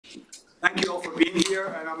Thank you all for being here,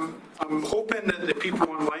 and I'm hoping that the people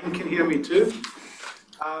online can hear me too.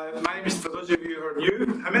 My name is, for those of you who are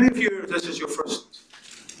new, how many of you, this is your first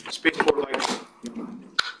spaceport lecture?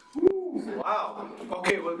 Wow.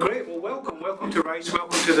 Okay, well, great. Well, welcome to RICE.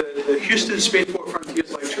 Welcome to the Houston Spaceport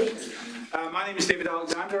Frontiers Lecture. My name is David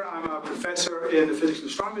Alexander. I'm a professor in the Physics and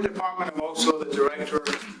Astronomy Department. I'm also the director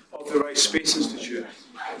of the RICE Space Institute.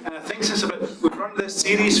 And I think we've run this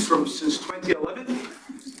series since 2011,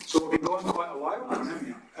 so we've been going quite a while.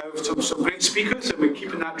 Some great speakers, and we're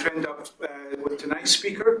keeping that trend up with tonight's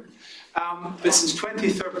speaker. But since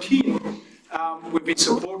 2013, we've been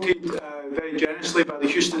supported very generously by the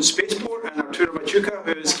Houston Spaceport and Arturo Machuca,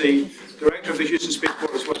 who is the director of the Houston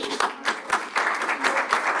Spaceport as well.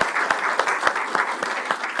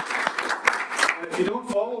 And if you don't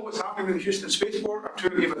follow what's happening with the Houston Spaceport,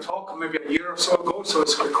 Arturo gave a talk maybe a year or so ago, so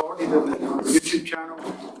it's recorded on the YouTube channel.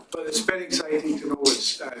 But it's very exciting to know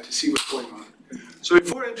to see what's going on. So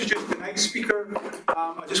before I introduce the next speaker,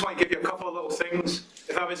 I just want to give you a couple of little things.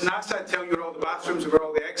 If I was NASA, I'd tell you where all the bathrooms and where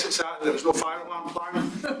all the exits are, and there's no fire alarm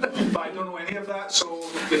plan. But I don't know any of that, so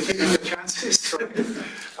you're taking your chances. Right?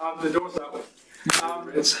 The door's that way.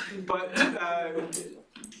 But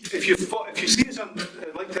if you see us on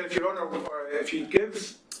LinkedIn, if you're on, or if you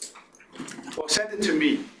give, well, send it to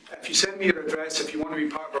me. If you send me your address, if you want to be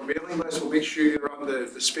part of our mailing list, we'll make sure you're on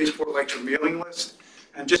the Spaceport Lecture mailing list.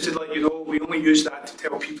 And just to let you know, we only use that to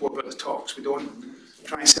tell people about the talks. We don't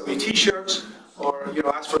try and sell you T-shirts or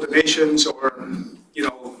ask for donations or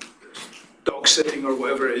dog sitting or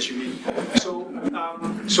whatever it is you need. So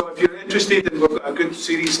if you're interested, and we've got a good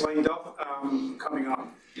series lined up coming up.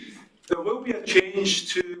 There will be a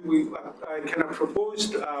change to, I kind of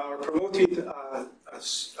proposed or promoted a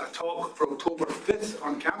talk for October 5th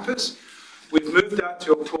on campus. We've moved that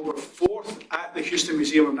to October 4th at the Houston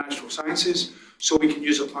Museum of Natural Sciences so we can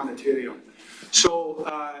use a planetarium. So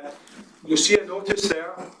you'll see a notice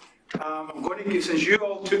there. I'm going to, since you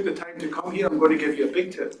all took the time to come here, I'm going to give you a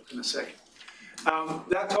big tip in a second.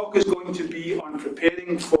 That talk is going to be on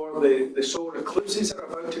preparing for the solar eclipses that are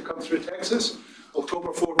about to come through Texas. October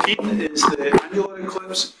 14th is the annular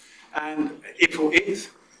eclipse, and April 8th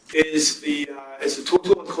is the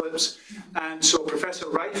total eclipse. And so Professor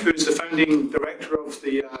Wright, who is the founding director of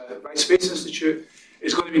the Wright Space Institute,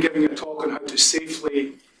 is going to be giving a talk on how to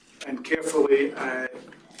safely and carefully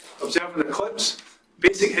observe an eclipse.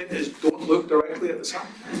 Basic hint is don't look directly at the sun.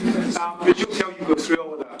 But she'll tell you go through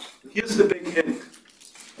all of that. Here's the big hint.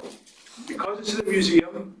 Because it's in a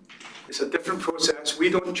museum, it's a different process. We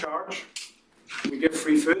don't charge. We give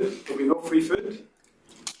free food. There'll be no free food.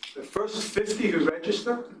 The first 50 who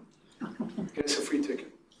register gets a free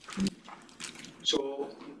ticket. So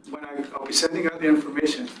when I'll be sending out the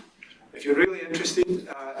information, if you're really interested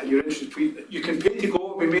and you're interested, you can pay to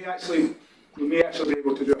go. We may actually be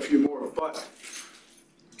able to do a few more, but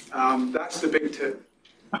that's the big tip,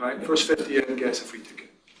 right? First 50 in gets a free ticket.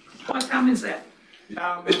 What time is that?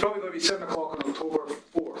 It's probably going to be 7 o'clock on October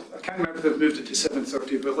 4th. I can't remember if they've moved it to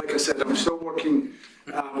 7:30, but like I said, I'm still working.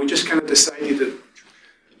 We just kind of decided that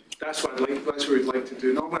that's what we'd like to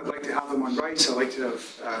do. Normally, I'd like to have them on RICE. I like to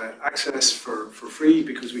have access for free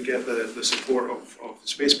because we get the support of the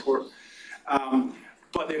spaceport.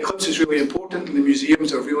 But the eclipse is really important, and the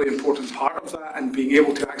museums are a really important part of that, and being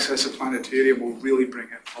able to access a planetarium will really bring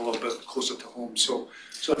it a little bit closer to home. So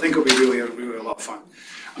I think it'll be really a lot of fun.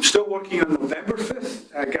 I'm still working on November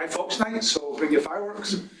 5th, Guy Fawkes Night, so bring your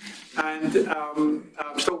fireworks. And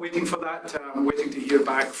I'm still waiting for that. I'm waiting to hear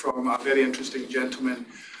back from a very interesting gentleman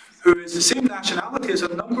who is the same nationality as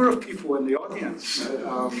a number of people in the audience.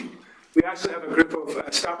 We actually have a group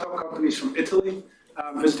of startup companies from Italy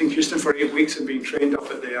visiting Houston for 8 weeks and being trained up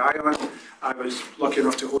at the ION. I was lucky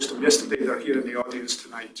enough to host them yesterday. They're here in the audience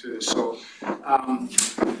tonight too. So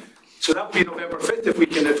that will be November 5th if we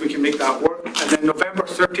can make that work. And then November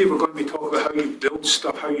 30th, we're going to be talking about how you build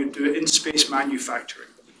stuff, how you do in-space manufacturing.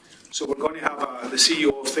 So we're going to have the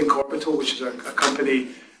CEO of Think Orbital, which is a company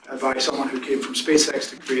by someone who came from SpaceX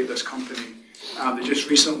to create this company. They just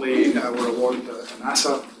recently were awarded a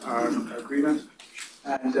NASA agreement,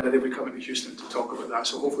 and they'll be coming to Houston to talk about that.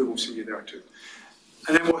 So hopefully we'll see you there too.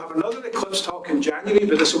 And then we'll have another eclipse talk in January,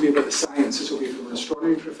 but this will be about the science. This will be from an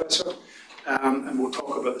astronomy professor, and we'll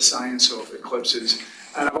talk about the science of eclipses.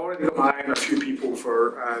 And I've already got my eye on a few people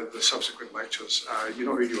for the subsequent lectures. You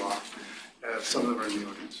know who you are. Some of them are in the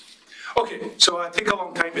audience. Okay, so I take a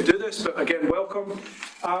long time to do this, but again, welcome.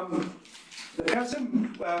 The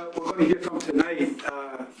person we're going to hear from tonight,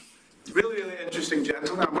 really interesting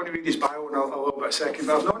gentleman. I'm going to read his bio in a little bit of a second,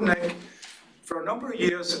 but I've known Nick for a number of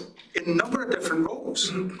years in a number of different roles.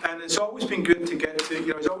 And it's always been good to get to,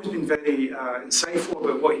 he's always been very insightful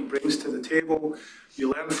about what he brings to the table.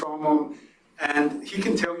 You learn from him. And he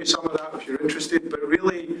can tell you some of that if you're interested, but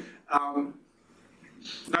really,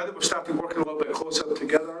 now that we've started working a little bit closer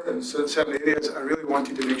together in certain areas, I really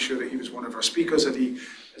wanted to make sure that he was one of our speakers, and he,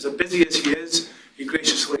 as busy as he is, he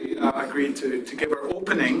graciously agreed to give our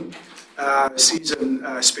opening season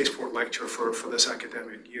spaceport lecture for this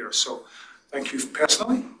academic year. So thank you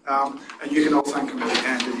personally, and you can all thank him at the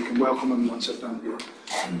end, and you can welcome him once I've done here.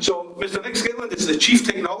 So Mr. Nick Skytland is the Chief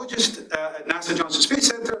Technologist at NASA Johnson Space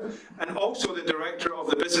Center, and also the Director of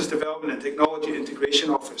the Business Development and Technology Integration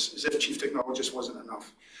Office, as if Chief Technologist wasn't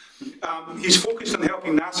enough. He's focused on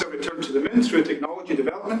helping NASA return to the moon through technology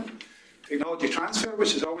development, technology transfer,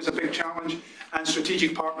 which is always a big challenge, and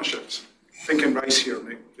strategic partnerships. Thinking Rice here,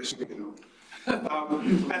 Nick, just so you know.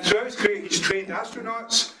 And throughout his career, he's trained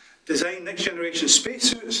astronauts, designed next-generation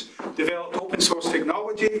spacesuits, developed open-source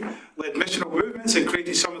technology, led missional movements, and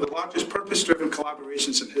created some of the largest purpose-driven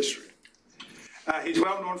collaborations in history. He's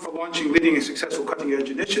well known for launching leading and successful cutting-edge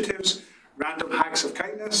initiatives, Random Hacks of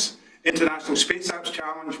Kindness, International Space Apps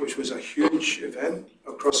Challenge, which was a huge event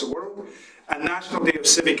across the world, and National Day of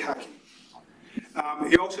Civic Hacking.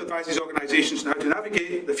 He also advises organizations on how to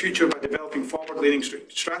navigate the future by developing forward-leaning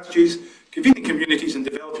strategies, convening communities, and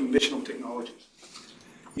developing missional technologies.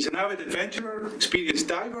 He's an avid adventurer, experienced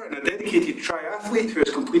diver, and a dedicated triathlete who has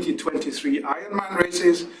completed 23 Ironman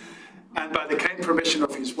races. And by the kind permission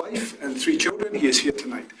of his wife and 3 children, he is here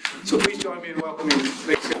tonight. So please join me in welcoming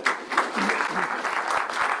Nick Skytland.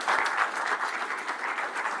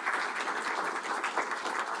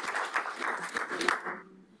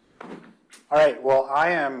 All right, well, I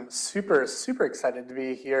am super excited to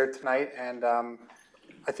be here tonight, and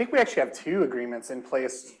I think we actually have 2 agreements in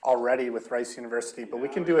place already with Rice University, but we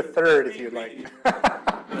can do a 3rd if you'd like.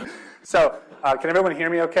 So, can everyone hear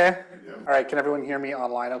me okay? Yeah. All right, can everyone hear me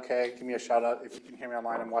online okay? Give me a shout out if you can hear me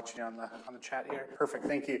online. I'm watching you on the chat here. Perfect,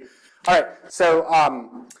 thank you. All right, so,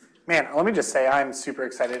 man, let me just say I'm super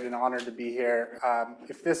excited and honored to be here.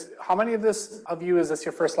 How many of you is this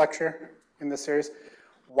your first lecture in this series?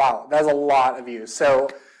 Wow, that's a lot of you. So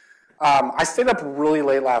I stayed up really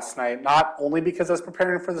late last night, not only because I was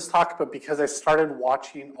preparing for this talk, but because I started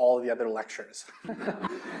watching all of the other lectures.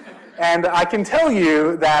 And I can tell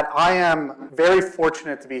you that I am very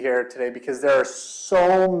fortunate to be here today because there are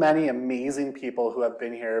so many amazing people who have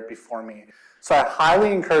been here before me. So I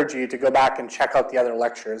highly encourage you to go back and check out the other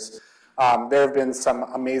lectures. There have been some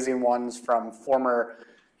amazing ones from former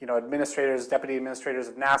administrators, deputy administrators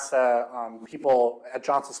of NASA, people at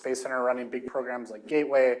Johnson Space Center running big programs like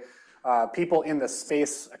Gateway, people in the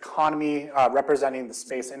space economy representing the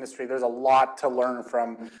space industry. There's a lot to learn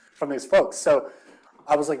from these folks. So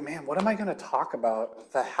I was like, man, what am I going to talk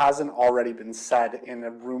about that hasn't already been said in a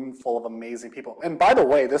room full of amazing people? And by the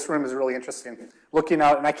way, this room is really interesting. Looking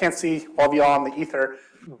out, and I can't see all of you all on the ether,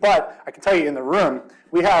 but I can tell you in the room,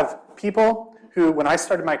 we have people who, when I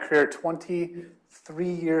started my career 23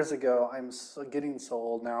 years ago, I'm getting so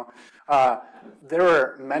old now, there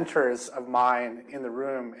were mentors of mine in the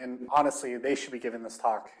room, and honestly, they should be giving this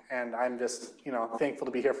talk, and I'm just, thankful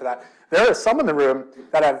to be here for that. There are some in the room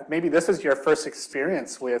that have, maybe this is your first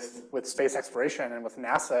experience with space exploration and with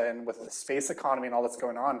NASA and with the space economy and all that's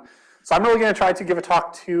going on. So I'm really going to try to give a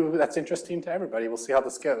talk that's interesting to everybody. We'll see how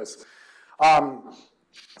this goes.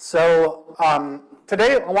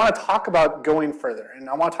 Today I want to talk about going further, and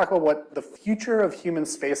I want to talk about what the future of human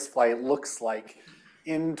spaceflight looks like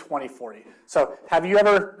in 2040. So have you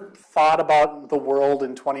ever thought about the world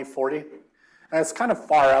in 2040? And it's kind of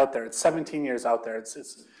far out there. It's 17 years out there.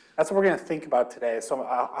 That's what we're going to think about today. So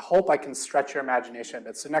I hope I can stretch your imagination a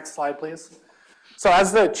bit. So next slide, please. So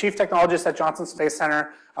as the Chief Technologist at Johnson Space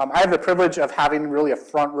Center, I have the privilege of having really a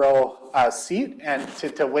front row seat and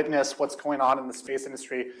to witness what's going on in the space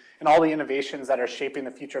industry and all the innovations that are shaping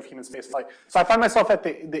the future of human spaceflight. So I find myself at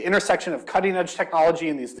the intersection of cutting edge technology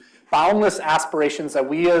and these boundless aspirations that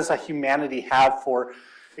we as a humanity have for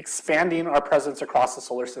expanding our presence across the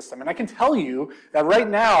solar system. And I can tell you that right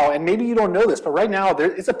now, and maybe you don't know this, but right now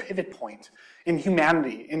there is a pivot point in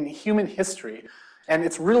humanity, in human history. And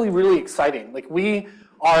it's really, really exciting. Like, we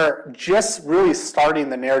are just really starting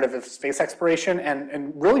the narrative of space exploration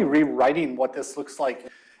and really rewriting what this looks like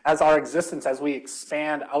as our existence as we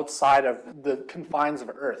expand outside of the confines of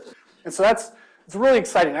Earth. And so it's really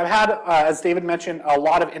exciting. I've had, as David mentioned, a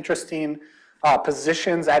lot of interesting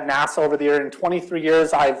positions at NASA over the year. In 23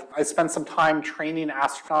 years, I spent some time training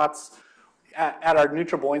astronauts at our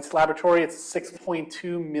neutral buoyancy laboratory. It's a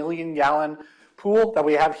 6.2 million gallon pool that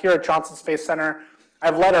we have here at Johnson Space Center.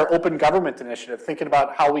 I've led our open government initiative, thinking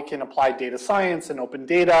about how we can apply data science and open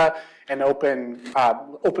data and open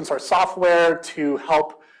source software to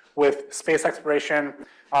help with space exploration.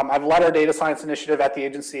 I've led our data science initiative at the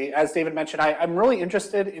agency. As David mentioned, I'm really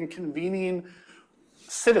interested in convening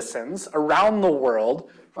citizens around the world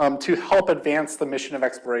to help advance the mission of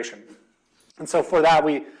exploration. And so for that,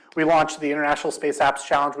 we launched the International Space Apps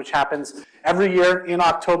Challenge, which happens every year in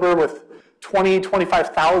October with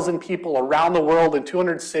 25,000 people around the world in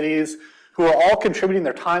 200 cities who are all contributing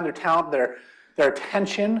their time, their talent, their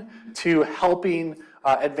attention to helping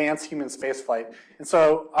advance human spaceflight. And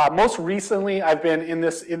so most recently, I've been in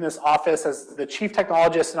this office as the Chief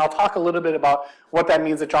Technologist, and I'll talk a little bit about what that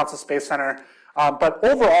means at Johnson Space Center. But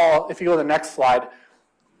overall, if you go to the next slide,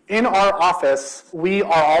 in our office, we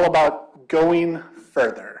are all about going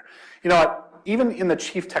further. You know, even in the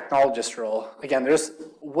Chief Technologist role, again, there's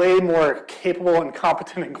way more capable and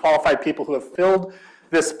competent and qualified people who have filled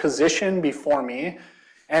this position before me.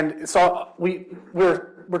 And so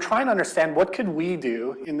we're trying to understand what could we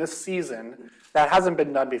do in this season that hasn't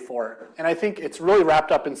been done before. And I think it's really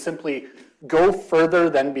wrapped up in simply go further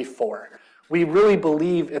than before. We really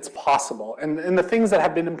believe it's possible. And the things that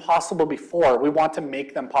have been impossible before, we want to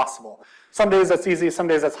make them possible. Some days that's easy, some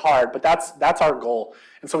days that's hard, but that's our goal.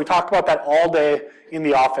 And so we talk about that all day in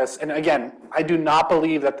the office. And again, I do not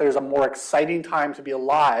believe that there's a more exciting time to be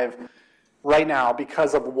alive right now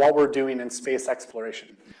because of what we're doing in space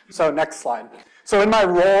exploration. So next slide. So in my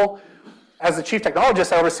role as the Chief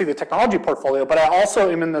Technologist, I oversee the technology portfolio, but I also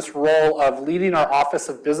am in this role of leading our Office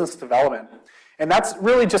of Business Development. And that's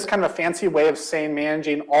really just kind of a fancy way of saying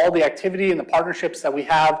managing all the activity and the partnerships that we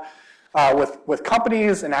have with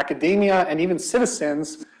companies and academia and even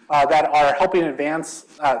citizens that are helping advance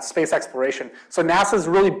space exploration. So NASA's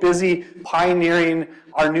really busy pioneering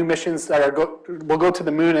our new missions that will go to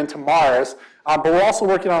the moon and to Mars, but we're also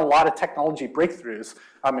working on a lot of technology breakthroughs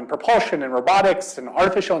in propulsion and robotics and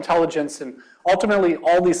artificial intelligence, and ultimately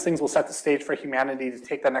all these things will set the stage for humanity to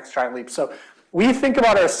take that next giant leap. So we think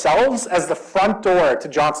about ourselves as the front door to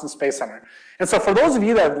Johnson Space Center. And so for those of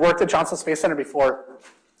you that have worked at Johnson Space Center before,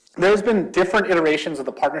 there's been different iterations of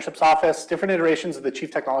the Partnerships Office, different iterations of the Chief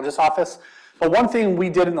Technologist Office. But one thing we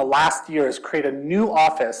did in the last year is create a new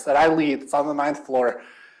office that I lead, it's on the 9th floor,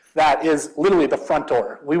 that is literally the front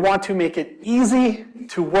door. We want to make it easy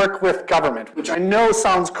to work with government, which I know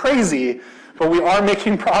sounds crazy, but we are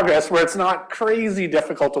making progress where it's not crazy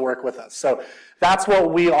difficult to work with us. So that's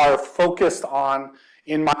what we are focused on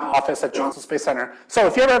in my office at Johnson Space Center. So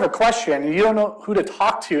if you ever have a question and you don't know who to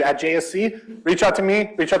talk to at JSC, reach out to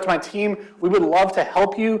me, reach out to my team. We would love to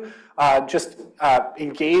help you just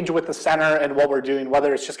engage with the center and what we're doing,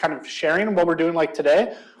 whether it's just kind of sharing what we're doing like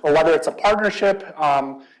today, or whether it's a partnership,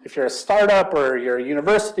 if you're a startup or you're a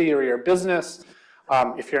university or you're a business,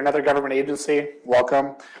 if you're another government agency,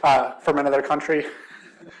 welcome, from another country.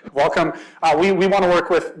 Welcome. We want to work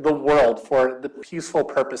with the world for the peaceful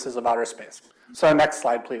purposes of outer space. So next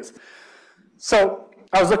slide, please. So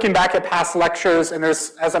I was looking back at past lectures, and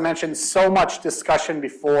there's, as I mentioned, so much discussion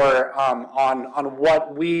before on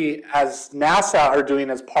what we as NASA are doing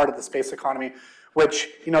as part of the space economy, which,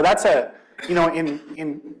 that's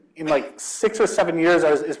in like 6 or 7 years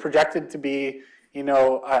is projected to be,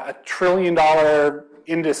 $1 trillion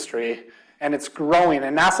industry. And it's growing,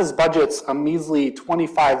 and NASA's budget's a measly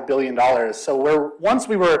 $25 billion. So once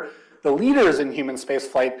we were the leaders in human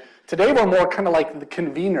spaceflight, today we're more kind of like the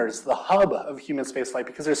conveners, the hub of human spaceflight,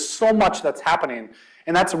 because there's so much that's happening,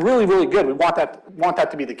 and that's really, really good. We want that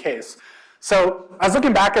to be the case. So I was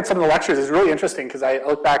looking back at some of the lectures. It's really interesting because I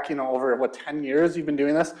look back, over 10 years you've been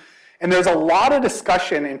doing this, and there's a lot of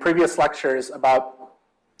discussion in previous lectures about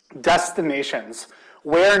destinations,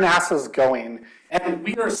 where NASA's going. And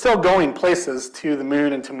we are still going places to the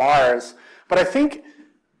moon and to Mars. But I think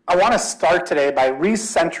I want to start today by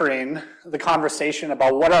recentering the conversation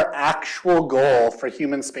about what our actual goal for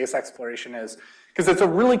human space exploration is. Because it's a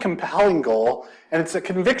really compelling goal, and it's a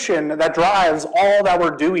conviction that drives all that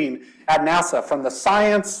we're doing at NASA, from the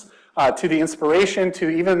science to the inspiration to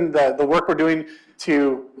even the work we're doing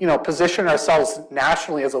to position ourselves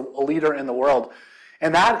nationally as a leader in the world.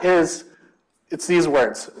 And that is, it's these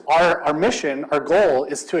words. Our mission, our goal,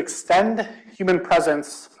 is to extend human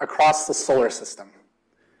presence across the solar system.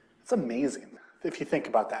 It's amazing if you think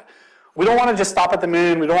about that. We don't want to just stop at the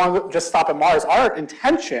moon. We don't want to just stop at Mars. Our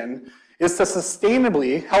intention is to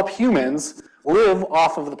sustainably help humans live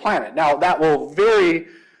off of the planet. Now, that will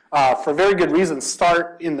for very good reasons,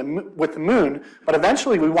 start with the moon, but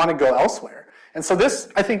eventually we want to go elsewhere. And so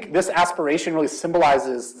I think this aspiration really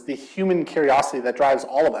symbolizes the human curiosity that drives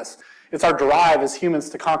all of us. It's our drive as humans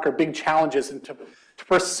to conquer big challenges and to to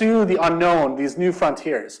pursue the unknown, these new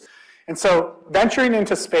frontiers. And so venturing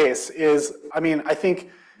into space is, I think,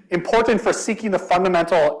 important for seeking the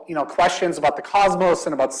fundamental questions about the cosmos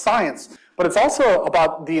and about science, but it's also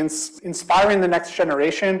about inspiring the next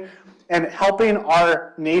generation and helping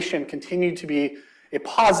our nation continue to be a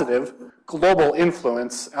positive global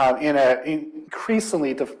influence in an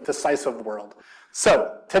increasingly decisive world.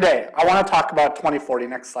 So today, I want to talk about 2040.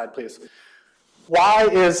 Next slide, please. Why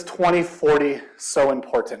is 2040 so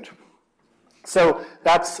important? So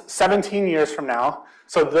that's 17 years from now.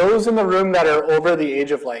 So those in the room that are over the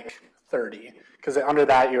age of 30, because under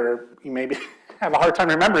that you maybe have a hard time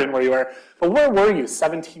remembering where you were. But where were you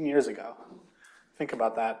 17 years ago? Think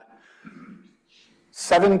about that.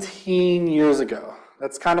 17 years ago.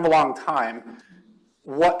 That's kind of a long time.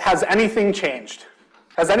 Has anything changed?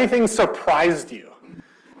 Has anything surprised you?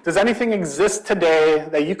 Does anything exist today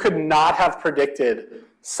that you could not have predicted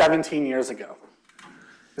 17 years ago?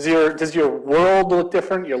 Does your world look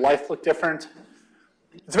different? Your life look different?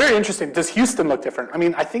 It's very interesting. Does Houston look different?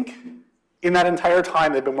 I think in that entire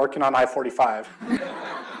time they've been working on I-45.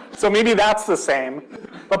 So maybe that's the same.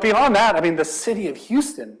 But beyond that, the city of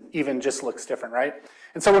Houston even just looks different, right?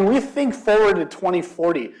 And so when we think forward to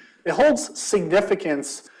 2040, it holds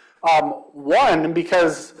significance, one,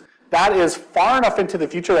 because that is far enough into the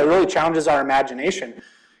future that really challenges our imagination.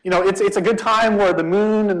 It's a good time where the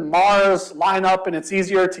moon and Mars line up and it's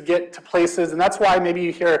easier to get to places. And that's why maybe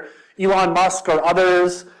you hear Elon Musk or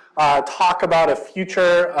others talk about a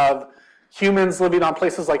future of humans living on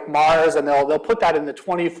places like Mars, and they'll put that in the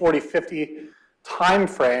 20, 40, 50 time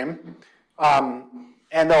frame.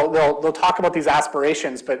 And they'll talk about these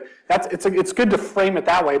aspirations, but it's good to frame it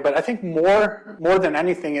that way. But I think more than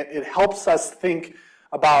anything, it helps us think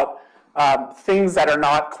about things that are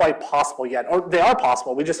not quite possible yet, or they are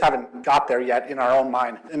possible. We just haven't got there yet in our own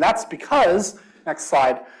mind, and that's because, next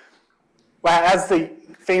slide, as the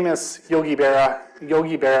famous Yogi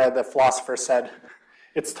Berra, the philosopher, said,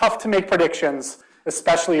 it's tough to make predictions,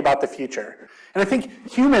 especially about the future. And I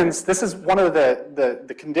think humans, this is one of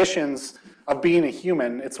the conditions of being a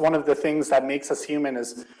human. It's one of the things that makes us human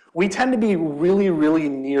is we tend to be really, really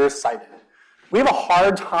nearsighted. We have a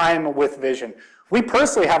hard time with vision. We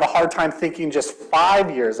personally have a hard time thinking just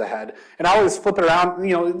 5 years ahead. And I always flip it around.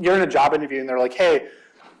 You're in a job interview and they're like, hey,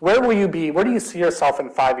 where will you be? Where do you see yourself in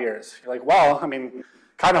 5 years? You're like, well,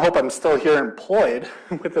 kind of hope I'm still here employed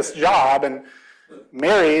with this job and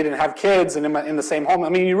married and have kids and in the same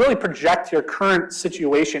home. You really project your current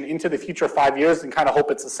situation into the future 5 years and kind of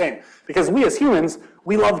hope it's the same. Because we as humans,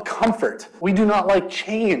 we love comfort. We do not like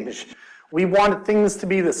change. We want things to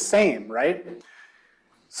be the same, right?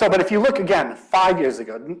 So, but if you look again, 5 years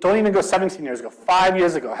ago, don't even go 17 years ago, 5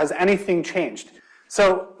 years ago, has anything changed?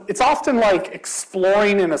 So it's often like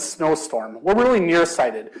exploring in a snowstorm. We're really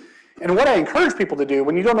nearsighted. And what I encourage people to do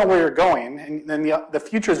when you don't know where you're going and then the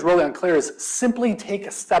future is really unclear is simply take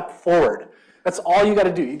a step forward. That's all you got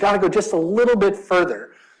to do. You got to go just a little bit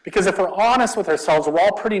further. Because if we're honest with ourselves, we're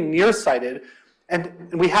all pretty nearsighted,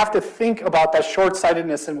 and we have to think about that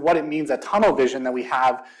short-sightedness and what it means, that tunnel vision that we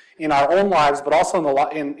have in our own lives, but also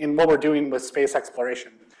in what we're doing with space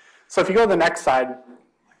exploration. So if you go to the next slide,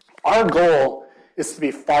 our goal is to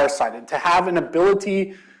be farsighted, to have an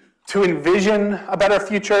ability to envision a better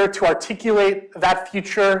future, to articulate that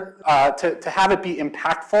future, to have it be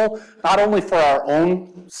impactful, not only for our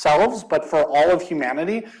own selves, but for all of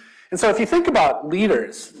humanity. And so if you think about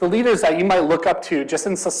leaders, the leaders that you might look up to just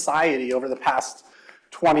in society over the past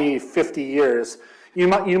 20, 50 years, you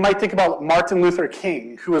might think about Martin Luther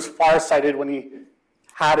King, who was farsighted when he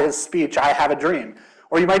had his speech, I Have a Dream.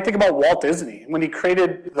 Or you might think about Walt Disney, when he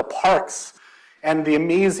created the parks and the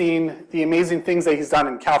amazing things that he's done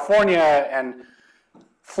in California and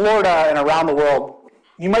Florida and around the world.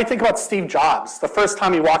 You might think about Steve Jobs, the first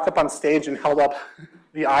time he walked up on stage and held up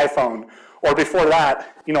the iPhone, or before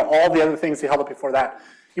that, all the other things he held up before that.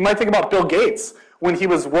 You might think about Bill Gates, when he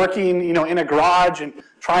was working, in a garage and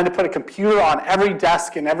trying to put a computer on every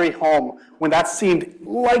desk in every home, when that seemed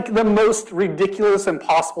like the most ridiculous,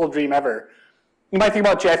 impossible dream ever. You might think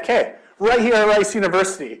about JFK, right here at Rice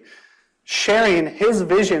University, sharing his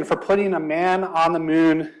vision for putting a man on the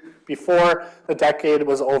moon before the decade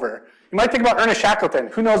was over. You might think about Ernest Shackleton.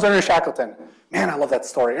 Who knows Ernest Shackleton? Man, I love that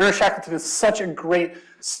story. Ernest Shackleton is such a great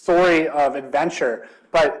story of adventure,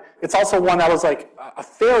 but it's also one that was like a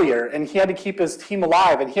failure, and he had to keep his team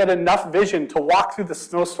alive, and he had enough vision to walk through the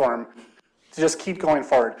snowstorm to just keep going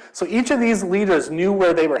forward. So each of these leaders knew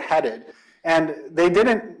where they were headed, and they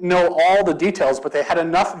didn't know all the details, but they had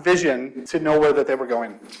enough vision to know where that they were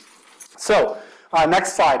going. So,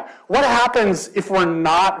 next slide. What happens if we're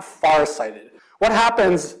not farsighted? what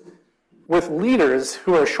happens with leaders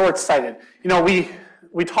who are short-sighted? You know,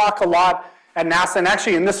 we talk a lot at NASA, and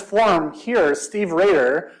actually in this forum here, Steve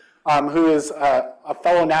Rader, who is a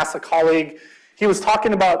fellow NASA colleague, he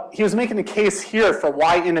was making a case here for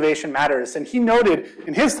why innovation matters. And he noted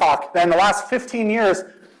in his talk that in the last 15 years,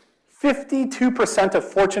 52% of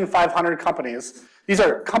Fortune 500 companies, these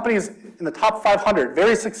are companies in the top 500,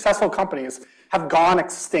 very successful companies, have gone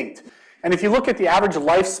extinct. And if you look at the average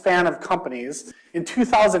lifespan of companies, in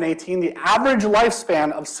 2018, the average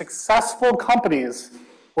lifespan of successful companies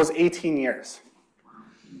was 18 years.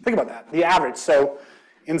 Think about that, the average. So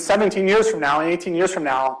in 17 years from now, in 18 years from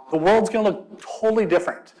now, the world's going to look totally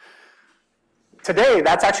different. Today,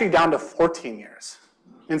 that's actually down to 14 years.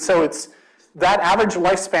 And so it's that average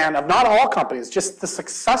lifespan of not all companies, just the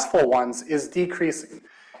successful ones, is decreasing.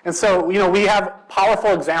 And so, you know, we have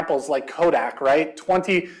powerful examples like Kodak, right?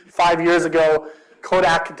 25 years ago,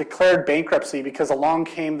 Kodak declared bankruptcy because along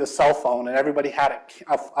came the cell phone and everybody had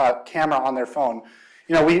a camera on their phone.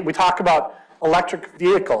 You know, we talk about electric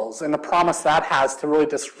vehicles and the promise that has to really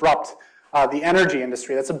disrupt the energy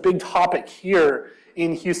industry. That's a big topic here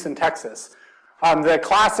in Houston, Texas. The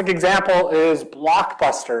classic example is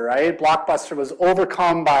Blockbuster, right? Blockbuster was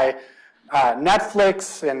overcome by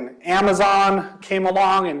Netflix, and Amazon came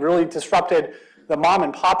along and really disrupted the mom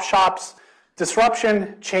and pop shops.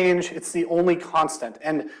 Disruption, change, it's the only constant.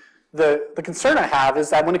 And the concern I have is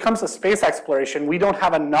that when it comes to space exploration, we don't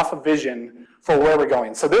have enough vision for where we're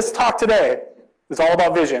going. So this talk today is all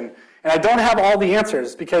about vision. And I don't have all the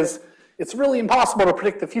answers because it's really impossible to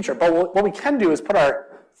predict the future. But what we can do is put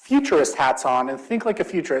our futurist hats on and think like a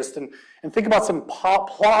futurist and think about some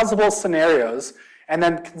plausible scenarios and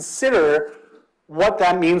then consider what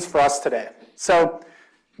that means for us today. So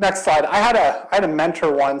next slide. I had a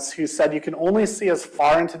mentor once who said you can only see as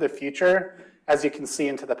far into the future as you can see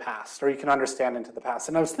into the past, or you can understand into the past.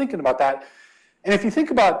 And I was thinking about that. And if you think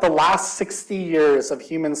about the last 60 years of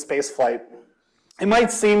human spaceflight, it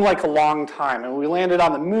might seem like a long time. And we landed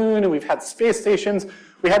on the moon, and we've had space stations.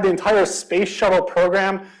 We had the entire space shuttle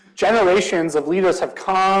program. Generations of leaders have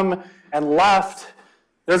come and left.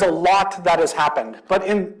 There's a lot that has happened. But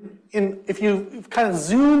if you kind of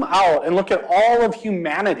zoom out and look at all of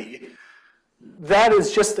humanity, that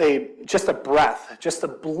is just a breath, just a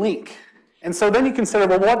blink. And so then you consider,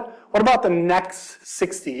 well, what about the next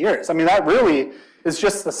 60 years? I mean, that really is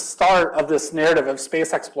just the start of this narrative of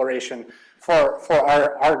space exploration for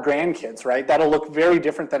our grandkids, right? That'll look very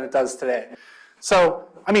different than it does today. So,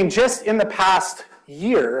 I mean, just in the past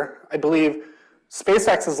year, I believe,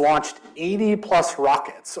 SpaceX has launched 80 plus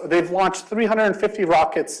rockets. So they've launched 350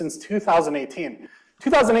 rockets since 2018.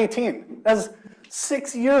 2018, that's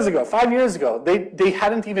 6 years ago, 5 years ago. They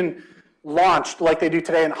hadn't even launched like they do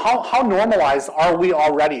today. And how normalized are we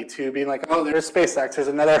already to being like, oh, there's SpaceX, there's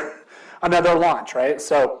another launch, right?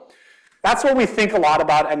 So that's what we think a lot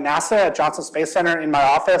about at NASA, at Johnson Space Center, in my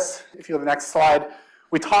office. If you go to the next slide,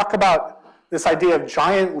 we talk about this idea of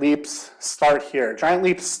giant leaps start here. Giant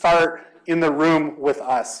leaps start in the room with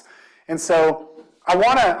us. And so I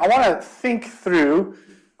want to think through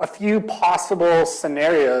a few possible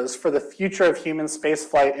scenarios for the future of human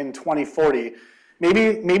spaceflight in 2040.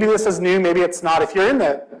 Maybe this is new, maybe it's not. If you're in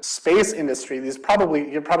the space industry, you're probably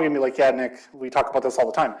gonna be like, yeah, Nick, we talk about this all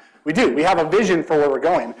the time. We do, we have a vision for where we're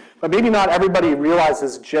going, but maybe not everybody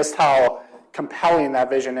realizes just how compelling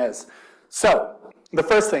that vision is. So the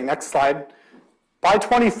first thing, next slide. By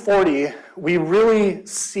 2040, we really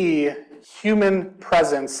see human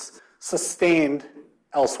presence sustained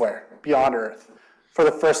elsewhere, beyond Earth, for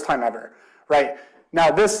the first time ever, right?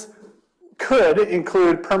 Now, this could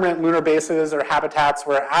include permanent lunar bases or habitats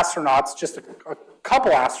where astronauts, just a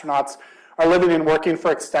couple astronauts, are living and working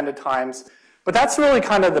for extended times. But that's really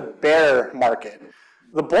kind of the bear market.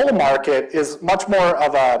 The bull market is much more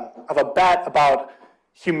of a bet about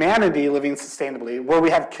humanity living sustainably, where we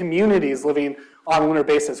have communities living on lunar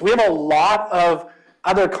bases. We have a lot of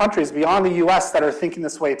other countries beyond the US that are thinking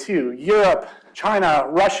this way too. Europe, China,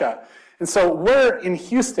 Russia. And so we're in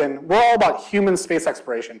Houston, we're all about human space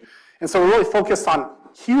exploration. And so we're really focused on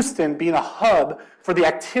Houston being a hub for the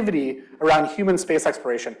activity around human space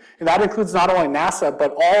exploration. And that includes not only NASA,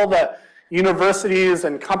 but all the universities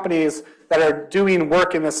and companies that are doing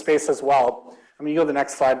work in this space as well. I mean, you go to the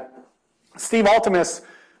next slide. Steve Altimus,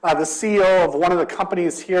 the CEO of one of the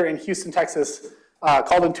companies here in Houston, Texas,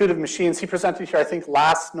 called Intuitive Machines. He presented here, I think,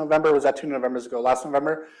 last November. Was that 2 Novembers ago? Last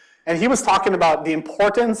November. And he was talking about the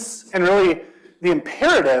importance and really the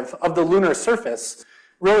imperative of the lunar surface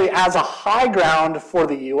really as a high ground for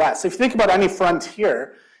the US. If you think about any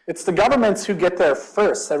frontier, it's the governments who get there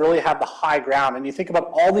first that really have the high ground. And you think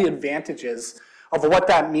about all the advantages of what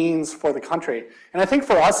that means for the country. And I think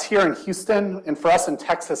for us here in Houston and for us in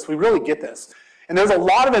Texas, we really get this. And there's a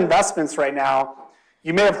lot of investments right now.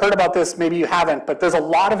 You may have heard about this, maybe you haven't, but there's a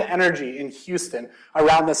lot of energy in Houston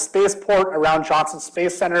around the spaceport, around Johnson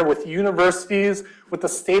Space Center, with universities, with the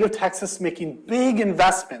state of Texas making big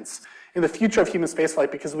investments in the future of human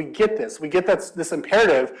spaceflight, because we get this. We get this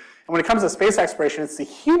imperative. And when it comes to space exploration, it's the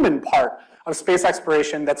human part of space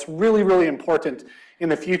exploration that's really, really important in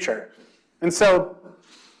the future. And so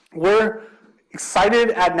we're excited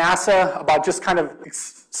at NASA about just kind of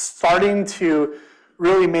starting to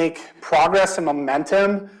really make progress and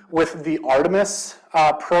momentum with the Artemis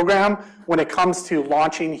program when it comes to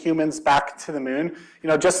launching humans back to the moon. You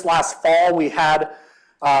know, just last fall we had,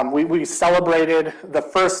 we celebrated the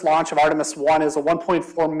first launch of Artemis 1 as a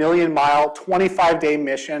 1.4 million mile, 25-day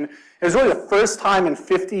mission. It was really the first time in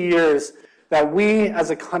 50 years that we as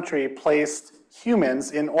a country placed humans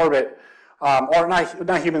in orbit. Or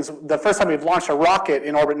not humans, the first time we've launched a rocket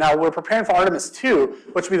in orbit. Now we're preparing for Artemis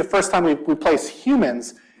 2, which will be the first time we place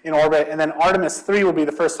humans in orbit, and then Artemis 3 will be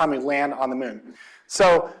the first time we land on the moon.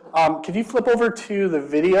 So could you flip over to the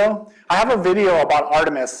video? I have a video about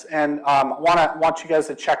Artemis, and want you guys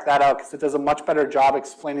to check that out because it does a much better job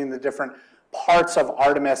explaining the different parts of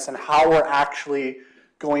Artemis and how we're actually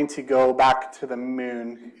going to go back to the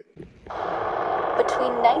moon.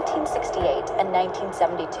 Between 1968 and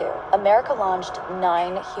 1972, America launched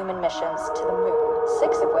 9 human missions to the moon,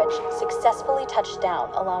 6 of which successfully touched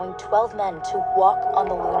down, allowing 12 men to walk on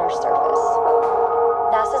the lunar surface.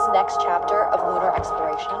 NASA's next chapter of lunar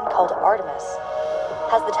exploration, called Artemis,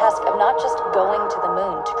 has the task of not just going to the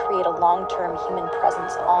moon to create a long-term human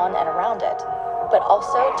presence on and around it, but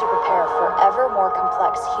also to prepare for ever more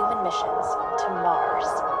complex human missions to Mars.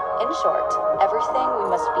 In short, everything we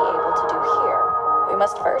must be able to do here, we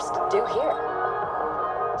must first do here.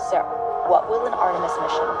 So, what will an Artemis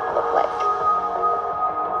mission look like?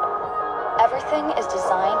 Everything is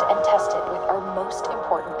designed and tested with our most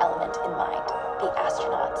important element in mind, the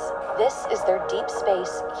astronauts. This is their deep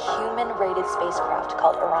space, human-rated spacecraft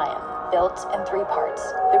called Orion, built in 3 parts.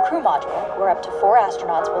 The crew module, where up to 4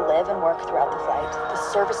 astronauts will live and work throughout the flight. The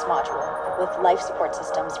service module, with life support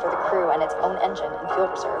systems for the crew and its own engine and fuel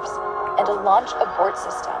reserves. And a launch abort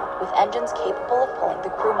system, with engines capable of pulling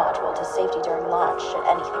the crew module to safety during launch should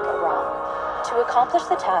anything go wrong. To accomplish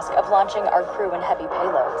the task of launching our crew and heavy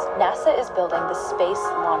payloads, NASA is building the Space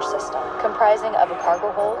Launch System, comprising of a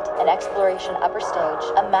cargo hold, an exploration upper stage,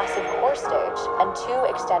 a massive core stage, and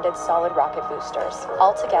 2 extended solid rocket boosters.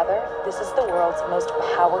 Altogether, this is the world's most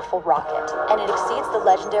powerful rocket, and it exceeds the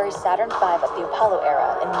legendary Saturn V of the Apollo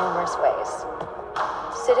era in numerous ways.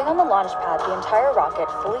 Sitting on the launch pad, the entire rocket,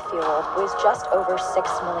 fully fueled, weighs just over 6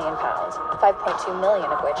 million pounds, 5.2 million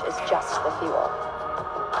of which is just the fuel.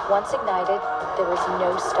 Once ignited, there is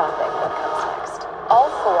no stopping what comes next. All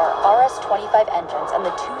 4 RS-25 engines and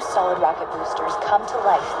the 2 solid rocket boosters come to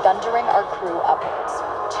life, thundering our crew upwards.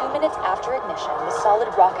 2 minutes after ignition, the solid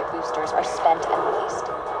rocket boosters are spent and released.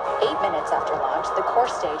 8 minutes after launch, the core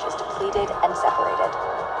stage is depleted and separated.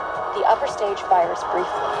 The upper stage fires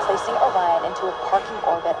briefly, placing Orion into a parking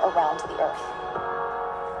orbit around the Earth.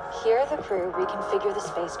 Here, the crew reconfigure the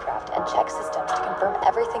spacecraft and check systems to confirm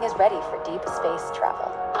everything is ready for deep space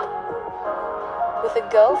travel. With a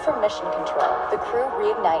go from mission control, the crew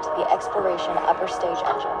reignite the exploration upper stage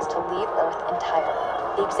engines to leave Earth entirely.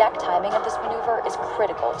 The exact timing of this maneuver is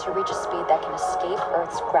critical to reach a speed that can escape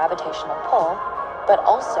Earth's gravitational pull, but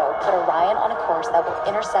also put Orion on a course that will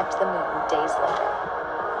intersect the moon days later.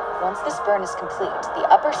 Once this burn is complete, the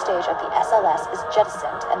upper stage of the SLS is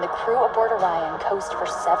jettisoned and the crew aboard Orion coast for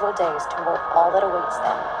several days toward all that awaits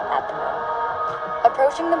them at the moon.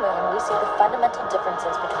 Approaching the moon, we see the fundamental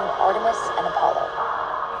differences between Artemis and Apollo.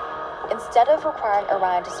 Instead of requiring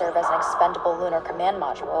Orion to serve as an expendable lunar command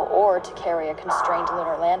module or to carry a constrained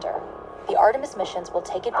lunar lander, the Artemis missions will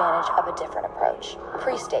take advantage of a different approach: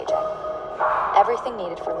 pre-staging. Everything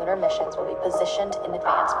needed for lunar missions will be positioned in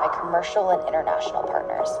advance by commercial and international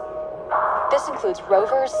partners. This includes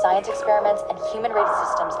rovers, science experiments, and human-rated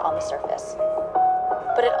systems on the surface.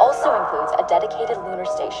 But it also includes a dedicated lunar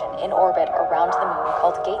station in orbit around the moon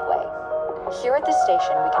called Gateway. Here at this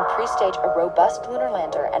station, we can pre-stage a robust lunar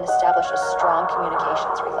lander and establish a strong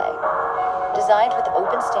communications relay. Designed with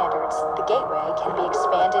open standards, the Gateway can be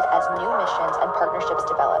expanded as new missions and partnerships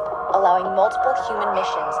develop, allowing multiple human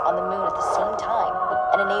missions on the moon at the same time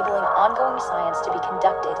and enabling ongoing science to be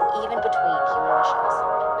conducted even between human missions.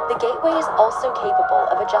 The Gateway is also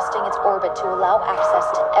capable of adjusting its orbit to allow access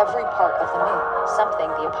to every part of the moon,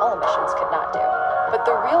 something the Apollo missions could not do. But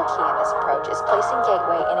the real key in this approach is placing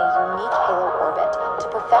Gateway in a unique halo orbit to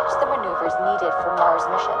perfect the maneuvers needed for Mars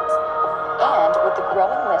missions. And with the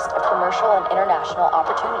growing list of commercial and international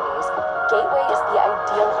opportunities, Gateway is the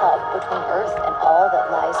ideal hub between Earth and all that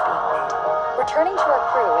lies beyond. Returning to our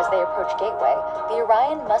crew as they approach Gateway, the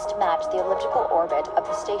Orion must match the elliptical orbit of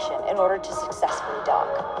the station in order to successfully dock.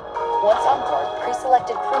 Once on board,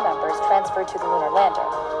 pre-selected crew members transfer to the lunar lander,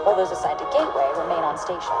 while those assigned to Gateway remain on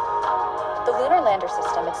station. The lunar lander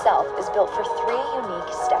system itself is built for 3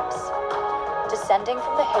 unique steps: descending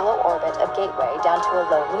from the halo orbit of Gateway down to a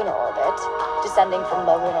low lunar orbit, descending from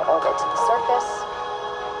low lunar orbit to the surface,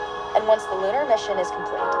 and once the lunar mission is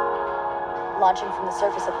complete, launching from the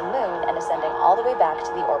surface of the moon and ascending all the way back to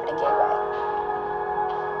the orbiting Gateway.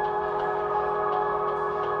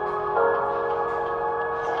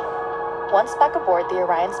 Once back aboard the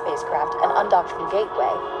Orion spacecraft and undocked from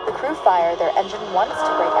Gateway, the crew fire their engine once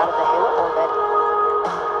to break out of the halo orbit,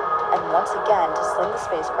 and once again to sling the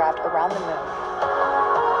spacecraft around the moon,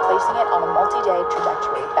 placing it on a multi-day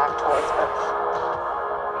trajectory back towards Earth.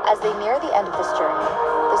 As they near the end of this journey,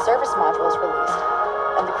 the service module is released,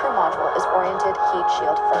 and the crew module is oriented heat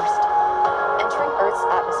shield first. Entering Earth's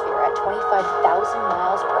atmosphere at 25,000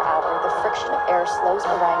 miles per hour, the friction of air slows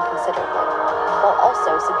Orion considerably, while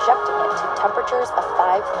also subjecting it to temperatures of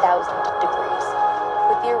 5,000 degrees.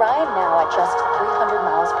 With the Orion now at just 300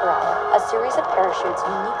 miles per hour, a series of parachutes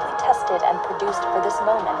uniquely tested and produced for this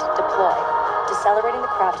moment deploy, decelerating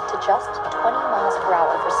the craft to just 20 miles per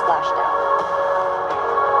hour for splashdown.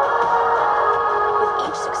 With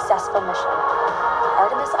each successful mission,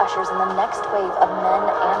 Artemis ushers in the next wave of men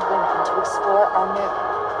and women to explore our moon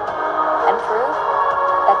and prove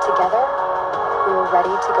that together we were ready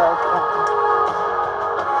to go beyond.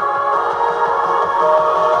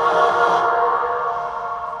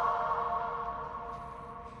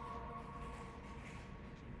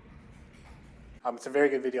 It's a very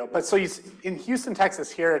good video. But so in Houston,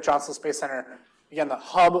 Texas, here at Johnson Space Center, again, the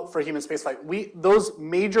hub for human spaceflight, those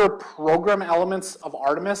major program elements of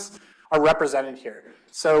Artemis are represented here.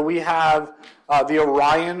 So we have the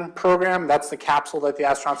Orion program, that's the capsule that the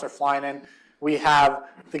astronauts are flying in. We have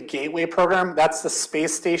the Gateway program, that's the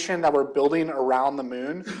space station that we're building around the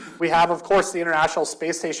moon. We have, of course, the International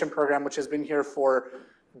Space Station program, which has been here for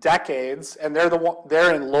decades, and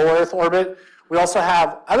they're in low Earth orbit. We also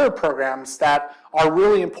have other programs that are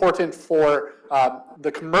really important for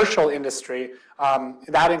the commercial industry.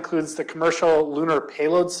 That includes the Commercial Lunar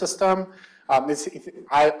Payload System.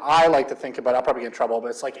 I like to think about it, I'll probably get in trouble, but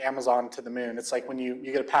it's like Amazon to the moon. It's like when you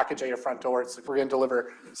get a package at your front door, it's like we're going to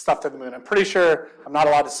deliver stuff to the moon. I'm pretty sure I'm not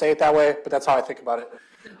allowed to say it that way, but that's how I think about it.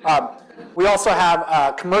 We also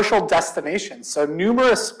have commercial destinations. So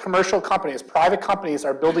numerous commercial companies, private companies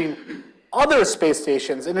are building other space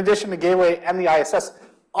stations, in addition to Gateway and the ISS,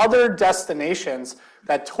 other destinations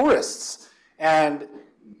that tourists and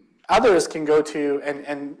others can go to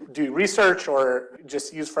and do research or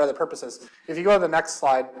just use for other purposes. If you go to the next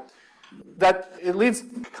slide, that it leads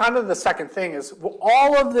kind of the second thing is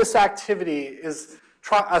all of this activity is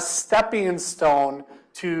a stepping stone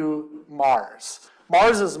to Mars.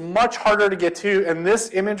 Mars is much harder to get to, and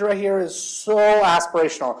this image right here is so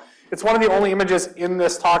aspirational. It's one of the only images in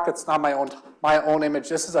this talk that's not my own image.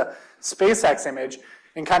 This is a SpaceX image,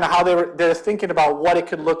 and kind of how they're thinking about what it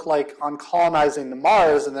could look like on colonizing the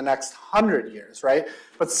Mars in the next 100 years, right?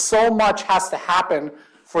 But so much has to happen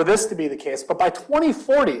for this to be the case. But by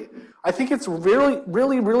 2040, I think it's really,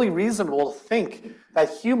 really, really reasonable to think that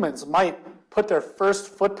humans might put their first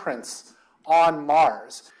footprints on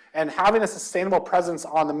Mars. And having a sustainable presence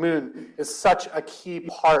on the moon is such a key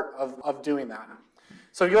part of doing that.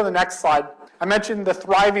 So if you go to the next slide, I mentioned the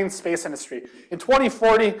thriving space industry. In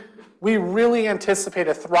 2040, we really anticipate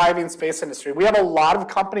a thriving space industry. We have a lot of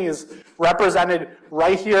companies represented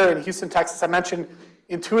right here in Houston, Texas. I mentioned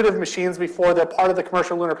Intuitive Machines before. They're part of the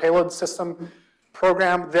Commercial Lunar Payload System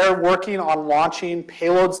program. They're working on launching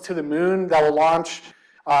payloads to the moon that will launch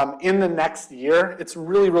in the next year. It's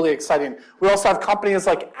really, really exciting. We also have companies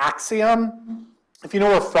like Axiom. If you know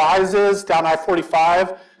where Fry's is, down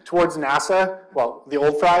I-45 towards NASA, well, the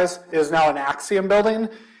old Fry's is now an Axiom building.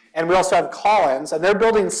 And we also have Collins, and they're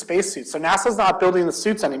building spacesuits. So NASA's not building the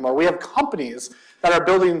suits anymore. We have companies that are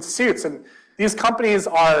building suits, and these companies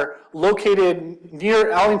are located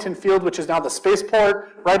near Arlington Field, which is now the spaceport,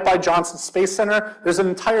 right by Johnson Space Center. There's an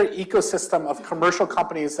entire ecosystem of commercial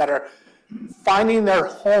companies that are finding their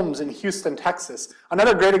homes in Houston, Texas.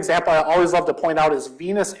 Another great example I always love to point out is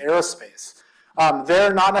Venus Aerospace.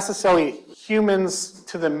 They're not necessarily humans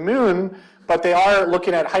to the moon, but they are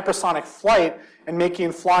looking at hypersonic flight, and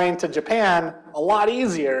making flying to Japan a lot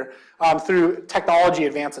easier through technology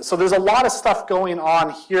advances. So there's a lot of stuff going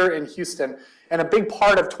on here in Houston, and a big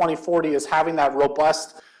part of 2040 is having that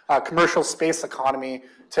robust commercial space economy,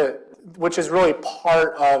 which is really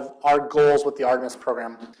part of our goals with the Artemis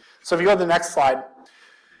program. So if you go to the next slide,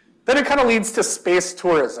 then it kind of leads to space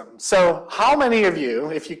tourism. So how many of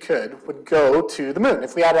you, if you could, would go to the moon?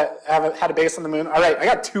 If we had a base on the moon, all right, I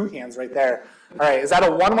got 2 hands right there. All right, is that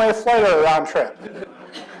a one-way flight or a round trip?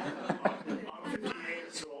 I'm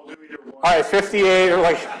 58, so I'll do either one. All right, 58 or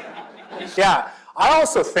like, yeah. I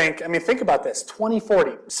also think, I mean, think about this,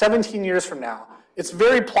 2040, 17 years from now, it's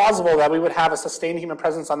very plausible that we would have a sustained human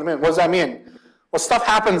presence on the moon. What does that mean? Well, stuff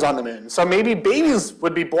happens on the moon. So maybe babies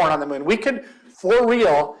would be born on the moon. We could, for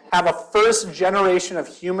real, have a first generation of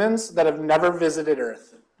humans that have never visited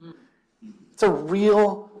Earth. It's a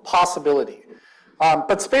real possibility.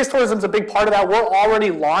 But space tourism is a big part of that. We're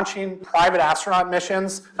already launching private astronaut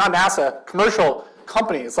missions. Not NASA, commercial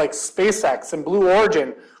companies like SpaceX and Blue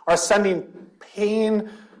Origin are sending paying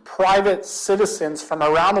private citizens from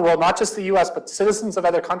around the world, not just the US, but citizens of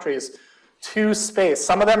other countries, to space.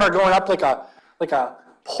 Some of them are going up like a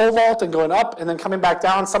pole vault and going up and then coming back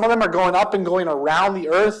down. Some of them are going up and going around the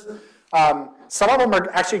Earth. Some of them are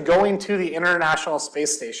actually going to the International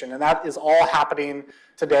Space Station, and that is all happening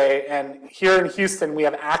today. And here in Houston, we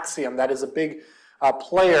have Axiom, that is a big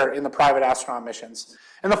player in the private astronaut missions.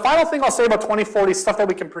 And the final thing I'll say about 2040, stuff that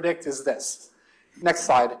we can predict, is this. Next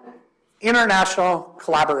slide. International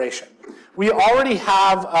collaboration. We already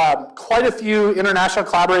have quite a few international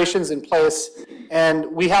collaborations in place, and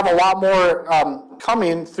we have a lot more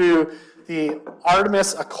coming through the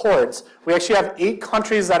Artemis Accords. We actually have 8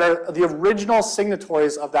 countries that are the original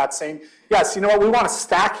signatories of that, saying, yes, you know what, we want to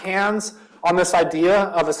stack hands on this idea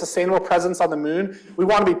of a sustainable presence on the moon. We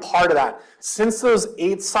want to be part of that. Since those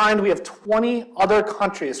 8 signed, we have 20 other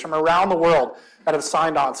countries from around the world that have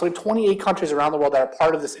signed on. So we have 28 countries around the world that are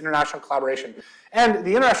part of this international collaboration. And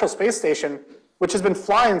the International Space Station, which has been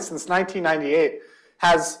flying since 1998,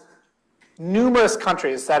 has numerous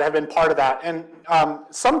countries that have been part of that. And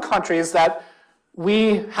some countries that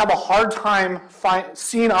we have a hard time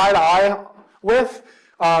seeing eye to eye with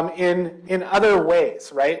in other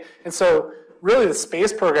ways, right? And so really the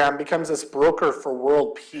space program becomes this broker for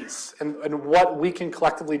world peace and what we can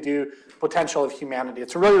collectively do, potential of humanity.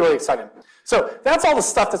 It's really, really exciting. So that's all the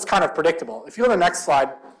stuff that's kind of predictable. If you go to the next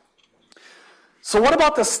slide. So what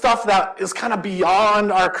about the stuff that is kind of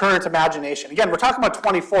beyond our current imagination? Again, we're talking about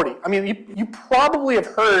 2040. I mean, you probably have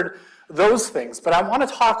heard those things, but I want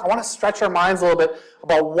to stretch our minds a little bit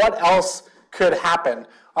about what else could happen.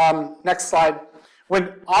 Next slide.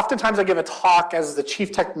 When oftentimes I give a talk as the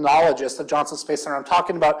Chief Technologist at Johnson Space Center, I'm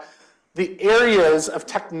talking about the areas of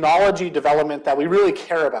technology development that we really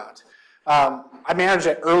care about. I manage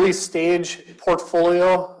an early stage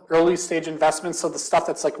portfolio, early stage investments, so the stuff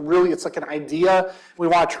that's like really, it's like an idea. We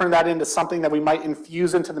want to turn that into something that we might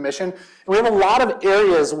infuse into the mission. And we have a lot of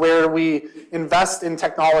areas where we invest in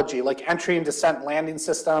technology, like entry and descent landing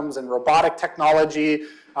systems and robotic technology,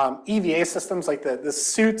 EVA systems like the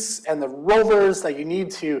suits and the rovers that you need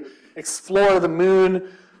to explore the moon,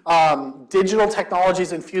 digital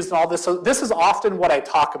technologies infused in all this. So this is often what I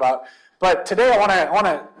talk about. But today I want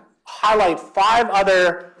to highlight 5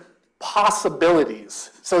 other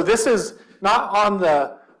possibilities. So this is not on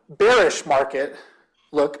the bearish market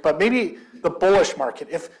look, but maybe the bullish market.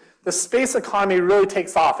 If the space economy really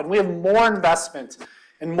takes off and we have more investment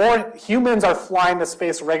and more humans are flying to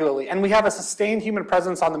space regularly and we have a sustained human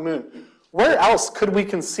presence on the moon, where else could we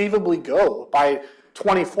conceivably go by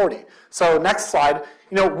 2040? So next slide.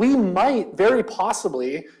 You know, we might very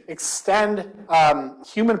possibly extend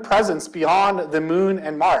human presence beyond the moon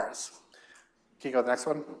and Mars. Can you go to the next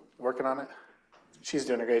one? Working on it? She's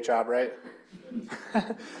doing a great job, right?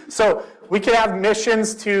 So we could have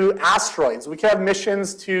missions to asteroids. We could have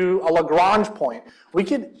missions to a Lagrange point. We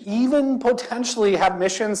could even potentially have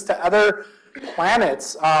missions to other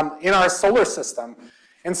planets in our solar system.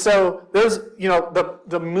 And so there's, you know,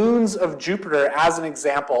 the moons of Jupiter as an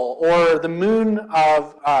example, or the moon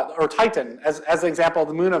of, or Titan as an example,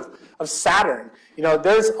 the moon of Saturn. You know,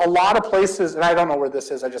 there's a lot of places, and I don't know where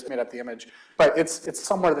this is, I just made up the image, but it's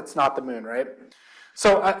somewhere that's not the moon, right?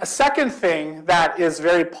 So a second thing that is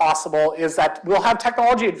very possible is that we'll have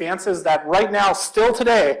technology advances that right now, still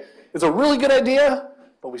today, is a really good idea,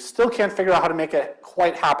 but we still can't figure out how to make it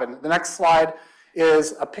quite happen. The next slide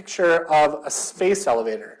is a picture of a space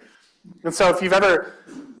elevator. And so if you've ever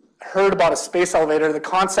heard about a space elevator, the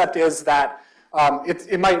concept is that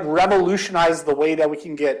it might revolutionize the way that we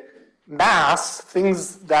can get mass,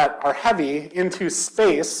 things that are heavy, into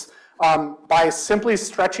space by simply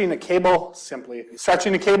stretching a cable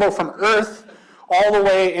from Earth all the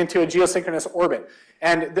way into a geosynchronous orbit.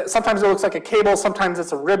 And sometimes it looks like a cable, sometimes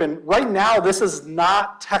it's a ribbon. Right now, this is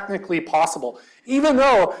not technically possible. Even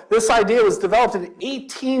though this idea was developed in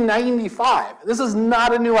 1895. This is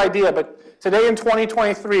not a new idea, but today in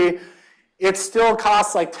 2023, it still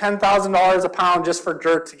costs like $10,000 a pound just for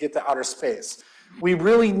dirt to get to outer space. We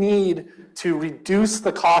really need to reduce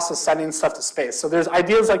the cost of sending stuff to space. So there's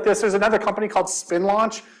ideas like this. There's another company called Spin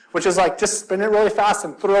Launch, which is like just spin it really fast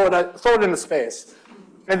and throw it into space.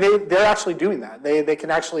 And they're actually doing that. They can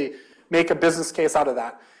actually make a business case out of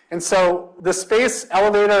that. And so the space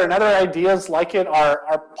elevator and other ideas like it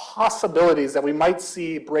are possibilities that we might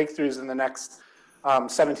see breakthroughs in the next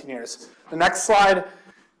 17 years. The next slide,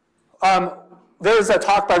 there's a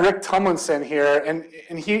talk by Rick Tumlinson here,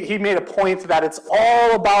 and he made a point that it's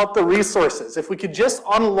all about the resources. If we could just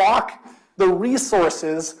unlock the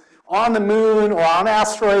resources on the moon or on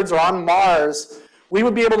asteroids or on Mars, we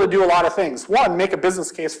would be able to do a lot of things. One, make a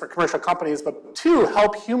business case for commercial companies, but two,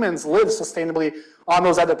 help humans live sustainably on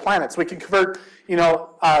those other planets. We can convert,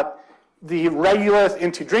 the regolith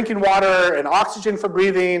into drinking water and oxygen for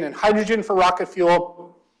breathing and hydrogen for rocket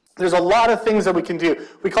fuel. There's a lot of things that we can do.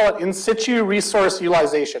 We call it in situ resource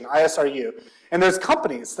utilization, ISRU. And there's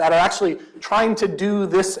companies that are actually trying to do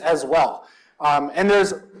this as well. And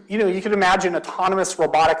there's, you can imagine autonomous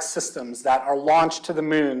robotic systems that are launched to the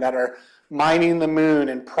moon, that are mining the moon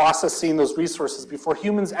and processing those resources before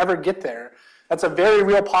humans ever get there. That's a very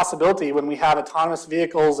real possibility when we have autonomous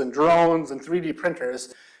vehicles and drones and 3D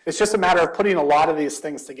printers. It's just a matter of putting a lot of these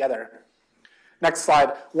things together. Next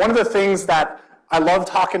slide. One of the things that I love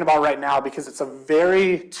talking about right now, because it's a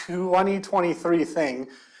very 2023 thing,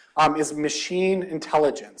 is machine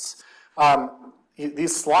intelligence.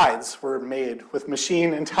 These slides were made with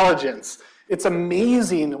machine intelligence. It's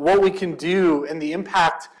amazing what we can do and the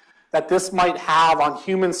impact that this might have on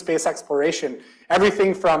human space exploration.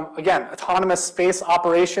 Everything from, again, autonomous space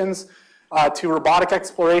operations to robotic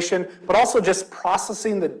exploration, but also just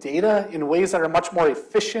processing the data in ways that are much more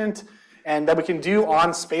efficient and that we can do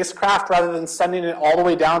on spacecraft rather than sending it all the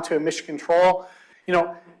way down to a mission control.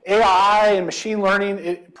 AI and machine learning,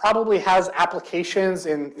 it probably has applications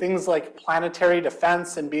in things like planetary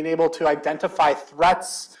defense and being able to identify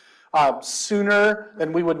threats sooner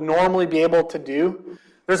than we would normally be able to do.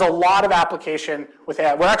 There's a lot of application with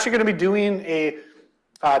AI. We're actually going to be doing a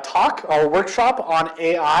talk or workshop on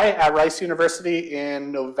AI at Rice University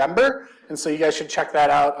in November, and so you guys should check that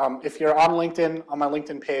out. If you're on LinkedIn, on my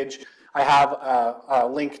LinkedIn page, I have a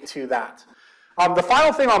link to that. The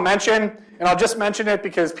final thing I'll mention, and I'll just mention it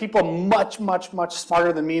because people much, much, much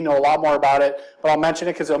smarter than me know a lot more about it, but I'll mention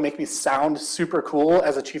it because it'll make me sound super cool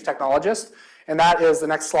as a chief technologist, and that is, the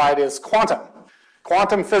next slide is quantum.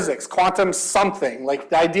 Quantum physics, quantum something, like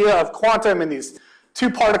the idea of quantum and these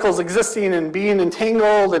two particles existing and being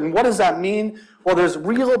entangled, and what does that mean? Well, there's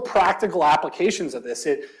real practical applications of this.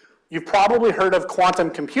 You've probably heard of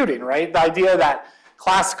quantum computing, right? The idea that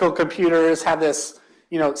classical computers have this,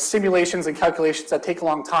 simulations and calculations that take a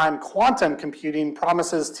long time. Quantum computing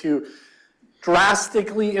promises to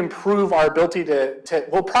drastically improve our ability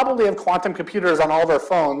we'll probably have quantum computers on all of our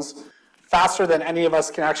phones faster than any of us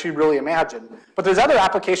can actually really imagine. But there's other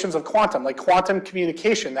applications of quantum, like quantum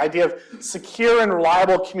communication, the idea of secure and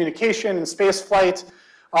reliable communication in spaceflight.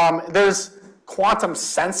 There's quantum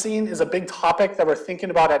sensing is a big topic that we're thinking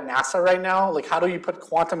about at NASA right now. Like, how do you put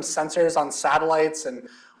quantum sensors on satellites, and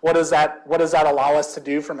what does that allow us to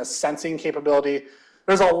do from a sensing capability?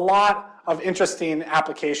 There's a lot of interesting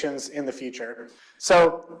applications in the future.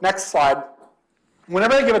 So next slide.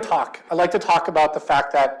 Whenever I give a talk, I like to talk about the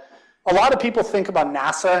fact that a lot of people think about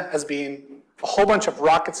NASA as being a whole bunch of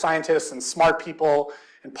rocket scientists and smart people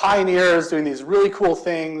and pioneers doing these really cool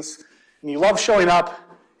things, and you love showing up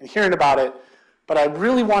and hearing about it, but I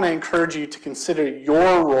really want to encourage you to consider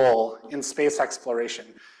your role in space exploration,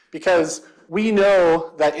 because we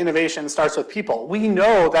know that innovation starts with people. We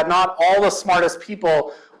know that not all the smartest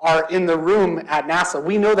people are in the room at NASA.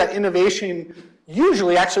 We know that innovation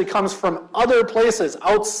usually actually comes from other places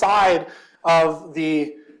outside of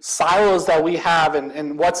the silos that we have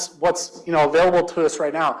and what's available to us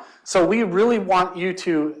right now. So we really want you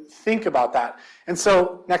to think about that. And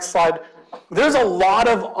so next slide. There's a lot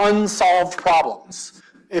of unsolved problems.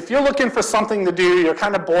 If you're looking for something to do, you're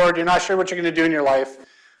kind of bored, you're not sure what you're going to do in your life,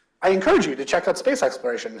 I encourage you to check out space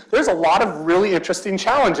exploration. There's a lot of really interesting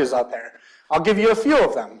challenges out there. I'll give you a few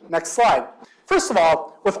of them. Next slide. First of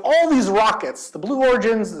all, with all these rockets, the Blue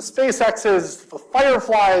Origins, the SpaceXs, the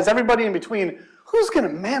Fireflies, everybody in between, who's going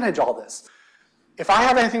to manage all this? If I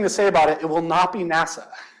have anything to say about it, it will not be NASA.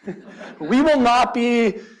 We will not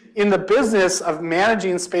be in the business of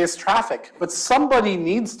managing space traffic, but somebody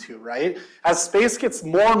needs to, right? As space gets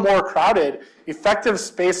more and more crowded, effective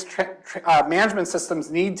space management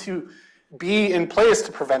systems need to be in place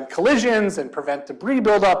to prevent collisions and prevent debris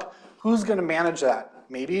buildup. Who's going to manage that?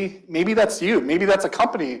 Maybe that's you. Maybe that's a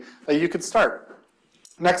company that you could start.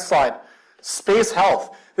 Next slide. Space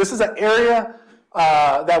health. This is an area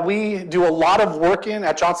that we do a lot of work in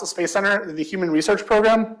at Johnson Space Center, the Human Research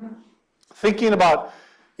Program, thinking about,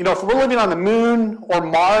 if we're living on the moon or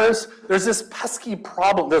Mars, there's this pesky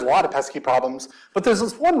problem. There's a lot of pesky problems, but there's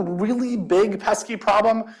this one really big pesky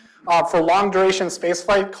problem for long-duration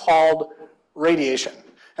spaceflight called radiation.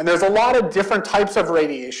 And there's a lot of different types of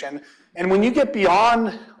radiation. And when you get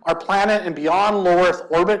beyond our planet and beyond low Earth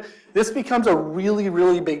orbit, this becomes a really,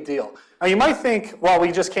 really big deal. Now you might think, well,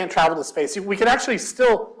 we just can't travel to space. We can actually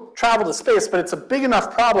still travel to space, but it's a big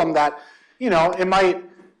enough problem that, it might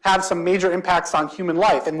have some major impacts on human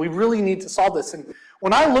life, and we really need to solve this. And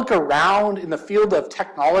when I look around in the field of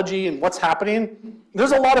technology and what's happening,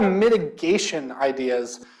 there's a lot of mitigation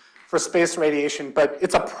ideas for space radiation, but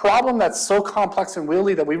it's a problem that's so complex and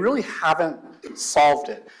wieldy that we really haven't solved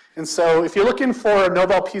it. And so if you're looking for a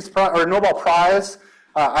Nobel Prize,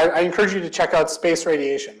 I encourage you to check out space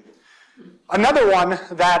radiation. Another one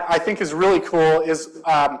that I think is really cool is,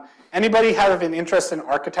 anybody have an interest in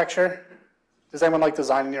architecture? Does anyone like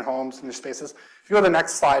designing your homes and your spaces? If you go to the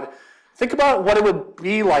next slide, think about what it would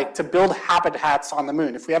be like to build habitats on the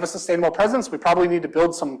moon. If we have a sustainable presence, we probably need to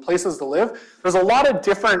build some places to live. There's a lot of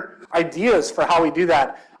different ideas for how we do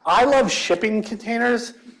that. I love shipping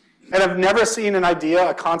containers, and I've never seen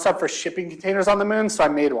a concept for shipping containers on the moon, so I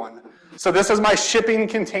made one. So this is my shipping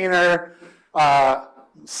container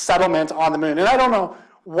settlement on the moon. And I don't know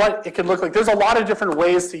what it could look like. There's a lot of different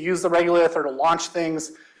ways to use the regolith or to launch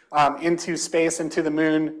things into space, into the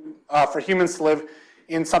moon, for humans to live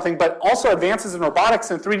in something, but also advances in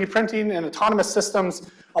robotics and 3D printing and autonomous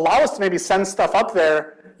systems allow us to maybe send stuff up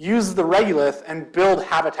there, use the regolith, and build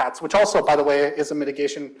habitats, which also, by the way, is a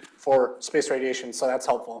mitigation for space radiation, so that's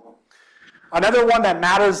helpful. Another one that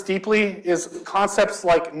matters deeply is concepts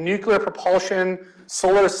like nuclear propulsion,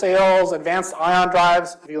 solar sails, advanced ion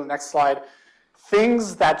drives. If you go to the next slide,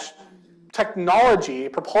 things that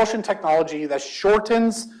propulsion technology that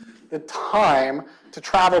shortens the time to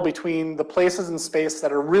travel between the places in space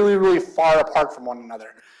that are really, really far apart from one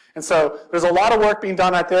another. And so there's a lot of work being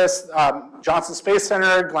done at this. Johnson Space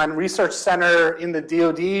Center, Glenn Research Center, in the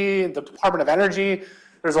DoD, the Department of Energy.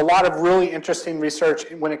 There's a lot of really interesting research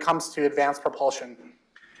when it comes to advanced propulsion.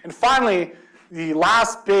 And finally, the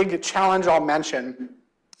last big challenge I'll mention,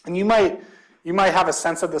 and you might have a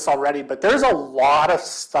sense of this already, but there's a lot of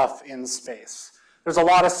stuff in space. There's a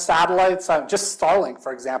lot of satellites. Just Starlink,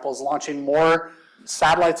 for example, is launching more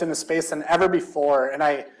satellites into space than ever before. And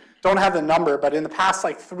I don't have the number, but in the past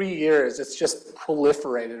 3 years, it's just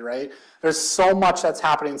proliferated, right? There's so much that's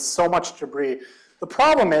happening, so much debris. The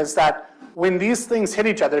problem is that when these things hit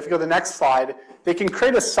each other, if you go to the next slide, they can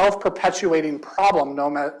create a self-perpetuating problem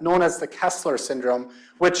known as the Kessler syndrome,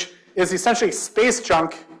 which is essentially space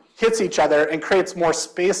junk hits each other and creates more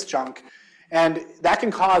space junk. And that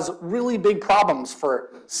can cause really big problems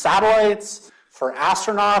for satellites, for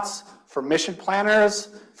astronauts, for mission planners,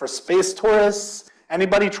 for space tourists,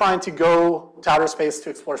 anybody trying to go to outer space to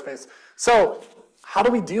explore space. So how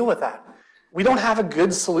do we deal with that? We don't have a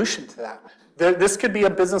good solution to that. This could be a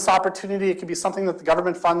business opportunity. It could be something that the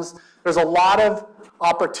government funds. There's a lot of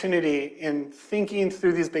opportunity in thinking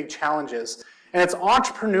through these big challenges. And it's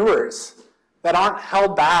entrepreneurs that aren't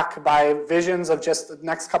held back by visions of just the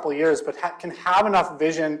next couple of years, but can have enough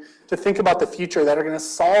vision to think about the future that are going to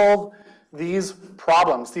solve these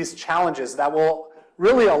problems, these challenges that will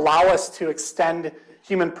really allow us to extend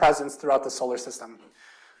human presence throughout the solar system.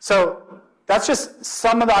 So that's just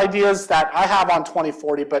some of the ideas that I have on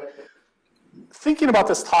 2040, but thinking about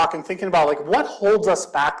this talk and thinking about what holds us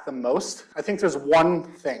back the most, I think there's one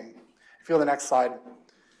thing. If you go to the next slide,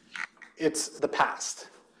 it's the past.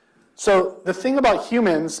 So the thing about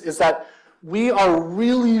humans is that we are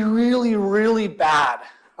really, really, really bad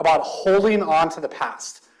about holding on to the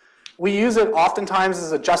past. We use it oftentimes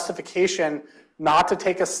as a justification not to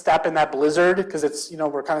take a step in that blizzard because it's,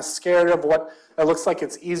 we're kind of scared of what it looks like.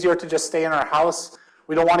 It's easier to just stay in our house.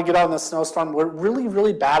 We don't want to get out in the snowstorm. We're really,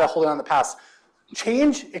 really bad at holding on to the past.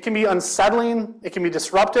 Change, it can be unsettling. It can be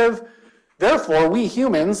disruptive. Therefore, we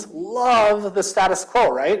humans love the status quo,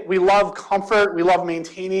 right? We love comfort. We love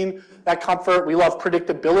maintaining that comfort. We love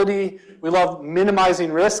predictability. We love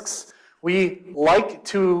minimizing risks. We like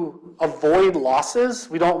to avoid losses.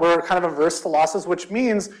 We're kind of averse to losses, which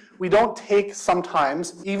means we don't take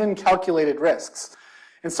sometimes even calculated risks.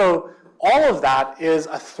 And so all of that is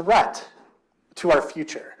a threat to our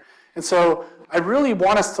future. And so I really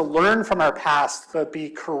want us to learn from our past, but be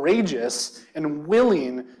courageous and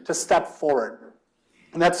willing to step forward.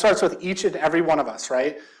 And that starts with each and every one of us,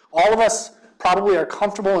 right? All of us probably are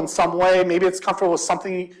comfortable in some way. Maybe it's comfortable with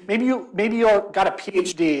something. Maybe you got a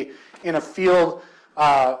PhD in a field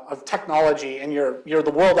of technology, and you're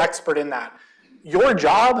the world expert in that. Your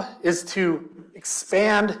job is to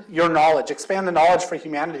expand your knowledge, expand the knowledge for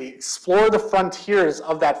humanity, explore the frontiers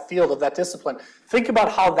of that field, of that discipline. Think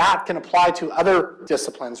about how that can apply to other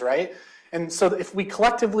disciplines, right? And so if we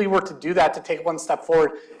collectively were to do that, to take one step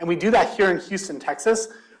forward, and we do that here in Houston, Texas,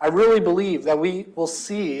 I really believe that we will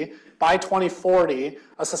see by 2040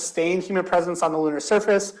 a sustained human presence on the lunar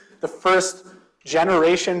surface, the first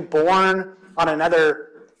generation born on another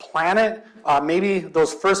planet, maybe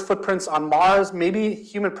those first footprints on Mars, maybe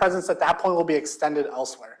human presence at that point will be extended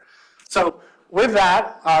elsewhere. So with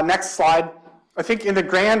that, next slide, I think in the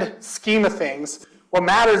grand scheme of things, what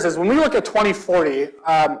matters is when we look at 2040,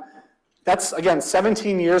 that's, again,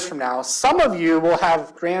 17 years from now. Some of you will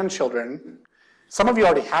have grandchildren. Some of you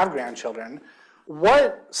already have grandchildren.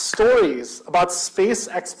 What stories about space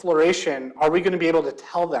exploration are we going to be able to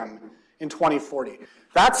tell them in 2040?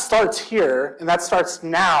 That starts here, and that starts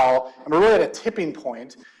now, and we're really at a tipping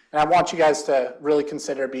point, and I want you guys to really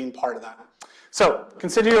consider being part of that. So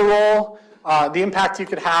consider your role, the impact you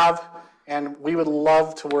could have, and we would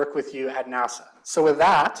love to work with you at NASA. So with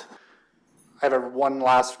that, I have one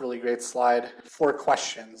last really great slide for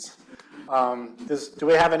questions. Do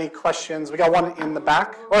we have any questions? We got one in the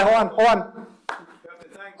back. Oh, hold on.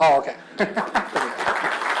 Oh, okay.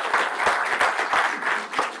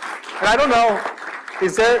 And I don't know,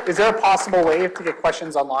 is there a possible way to get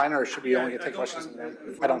questions online, or should we only take questions in the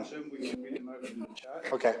room? I don't. We can read them out from the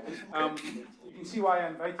chat. Okay. You can see why I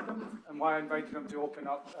invited him and why I invited him to open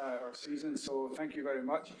up our season, so thank you very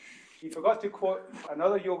much. He forgot to quote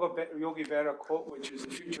another Yogi Berra quote, which is, "The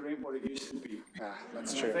future ain't what it used to be." Yeah,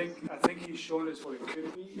 that's and true. I think he's shown us what it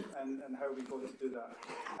could be and how we go to do that.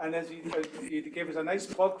 And as he gave us a nice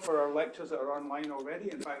plug for our lectures that are online already.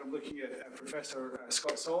 In fact, I'm looking at Professor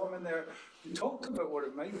Scott Solomon there, who talked about what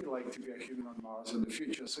it might be like to be a human on Mars in the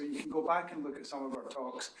future. So you can go back and look at some of our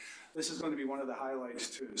talks. This is going to be one of the highlights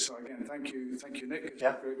too. So again, thank you, Nick. It's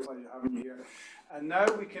a great pleasure having you here. And now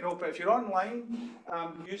we can open. If you're online,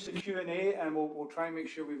 use the Q&A, and we'll try and make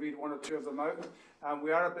sure we read one or two of them out.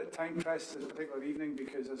 We are a bit time pressed this particular evening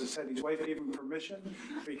because, as I said, his wife gave him permission,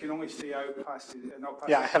 but he can only stay out past not past.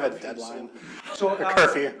 Yeah, I have a deadline. So a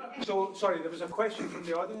curfew. So sorry, there was a question from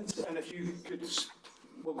the audience, and if you could.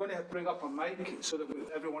 We're going to bring up a mic so that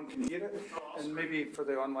everyone can hear it, and maybe for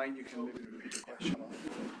the online you can maybe repeat the question.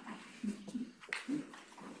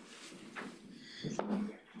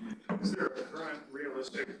 Is there a current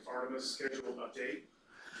realistic Artemis schedule update?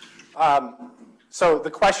 So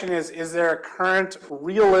the question is there a current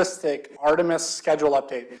realistic Artemis schedule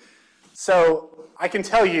update? So I can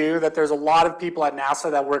tell you that there's a lot of people at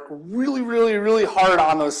NASA that work really, really, really hard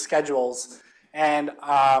on those schedules, and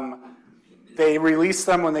they release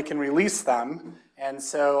them when they can release them. And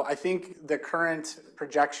so I think the current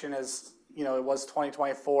projection is, it was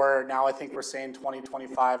 2024. Now I think we're saying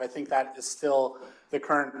 2025. I think that is still the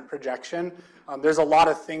current projection. There's a lot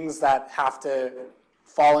of things that have to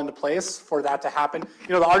fall into place for that to happen.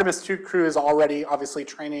 The Artemis 2 crew is already obviously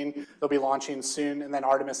training. They'll be launching soon. And then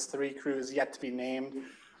Artemis 3 crew is yet to be named.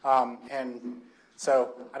 And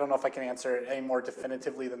so I don't know if I can answer it any more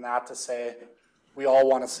definitively than that to say we all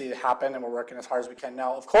want to see it happen and we're working as hard as we can.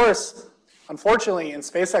 Now, of course, unfortunately, in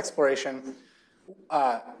space exploration,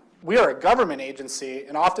 we are a government agency,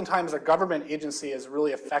 and oftentimes a government agency is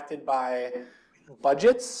really affected by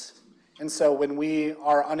budgets. And so when we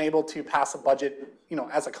are unable to pass a budget,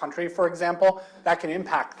 as a country, for example, that can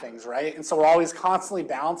impact things, right? And so we're always constantly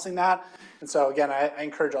balancing that. And so again, I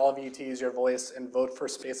encourage all of you to use your voice and vote for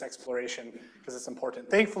space exploration because it's important.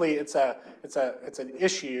 Thankfully, it's an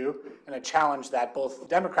issue and a challenge that both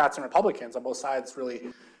Democrats and Republicans on both sides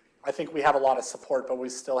really, I think we have a lot of support, but we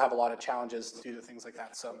still have a lot of challenges due to things like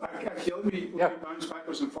that. So let me bounce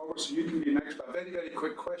backwards and forwards so you can be next. But a very, very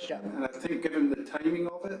quick question, and I think given the timing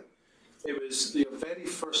of it, it was the very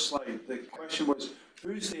first slide. The question was,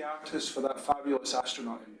 who's the artist for that fabulous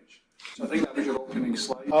astronaut image? So I think that was your opening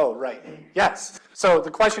slide. Oh, right. Yes. So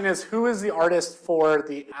the question is, who is the artist for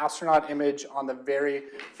the astronaut image on the very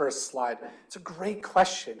first slide? It's a great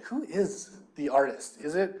question. Who is the artist?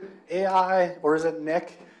 Is it AI or is it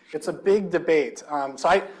Nick? It's a big debate. So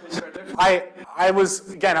I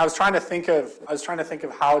was trying to think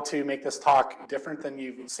of how to make this talk different than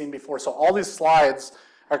you've seen before. So all these slides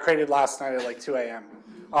are created last night at like 2 a.m.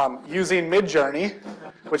 Using Midjourney,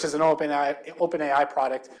 which is an OpenAI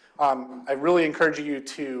product. I really encourage you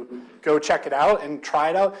to go check it out and try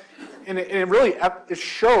it out. And it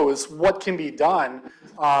shows what can be done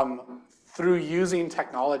through using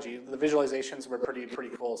technology. The visualizations were pretty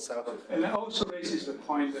cool. So. And it also raises the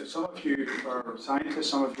point that some of you are scientists,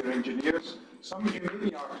 some of you are engineers, some of you may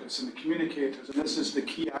be artists and communicators, and this is the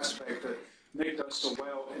key aspect that Nick does so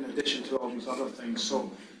well in addition to all these other things. So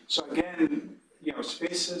again,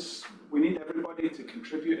 spaces, we need everybody to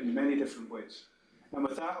contribute in many different ways. And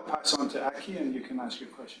with that, I'll pass on to Aki, and you can ask your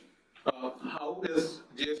question. How is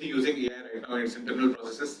JFC using AI right now in its internal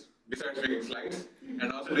processes, besides making slides?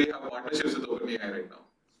 And also, do you have partnerships with OpenAI right now?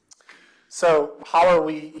 So how are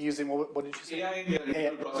we using, what did you say? AI in your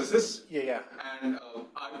internal processes? Yeah. And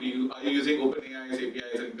are you using OpenAI's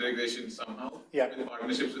APIs and integration somehow? Yeah. With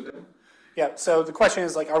partnerships with them? Yeah, so the question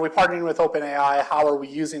is, are we partnering with OpenAI? How are we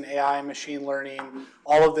using AI, machine learning,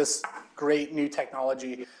 all of this great new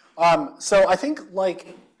technology? So I think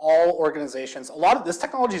like all organizations, a lot of this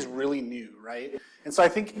technology is really new, right? And so I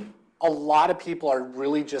think a lot of people are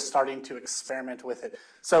really just starting to experiment with it.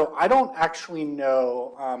 So I don't actually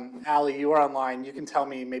know, Ali, you are online, you can tell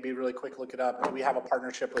me maybe really quick, look it up. Do we have a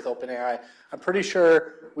partnership with OpenAI? I'm pretty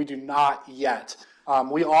sure we do not yet.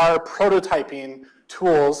 We are prototyping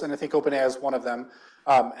tools, and I think OpenAI is one of them,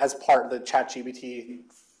 as part of the ChatGPT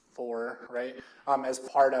 4, right? As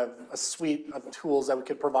part of a suite of tools that we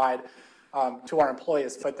could provide to our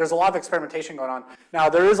employees. But there's a lot of experimentation going on. Now,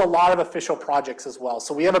 there is a lot of official projects as well.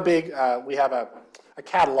 So we have a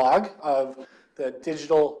catalog of the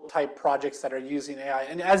digital type projects that are using AI.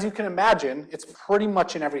 And as you can imagine, it's pretty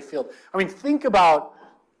much in every field. I mean, think about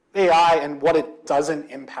AI and what it doesn't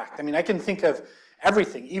impact. I mean, I can think of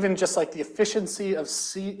everything, even just like the efficiency of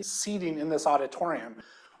seating in this auditorium,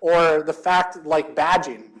 or the fact like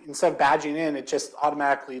badging. Instead of badging in, it just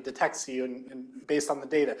automatically detects you and based on the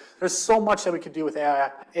data. There's so much that we could do with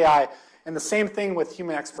AI, and the same thing with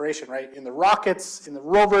human exploration, right? In the rockets, in the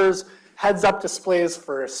rovers, heads-up displays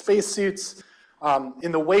for spacesuits,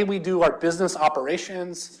 in the way we do our business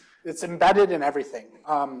operations. It's embedded in everything.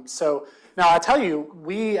 So now I tell you,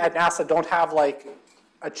 we at NASA don't have like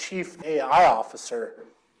a chief AI officer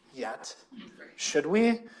yet. Should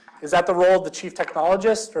we? Is that the role of the chief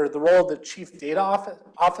technologist, or the role of the chief data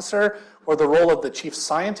officer, or the role of the chief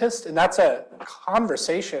scientist? And that's a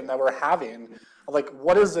conversation that we're having of like,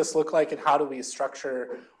 what does this look like, and how do we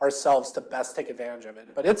structure ourselves to best take advantage of it?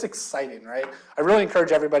 But it's exciting, right? I really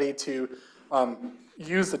encourage everybody to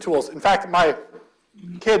use the tools. In fact, my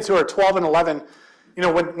kids who are 12 and 11,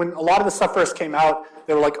 when a lot of this stuff first came out,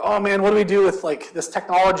 they were like, oh man, what do we do with like this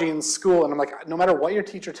technology in school? And I'm like, no matter what your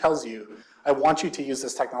teacher tells you, I want you to use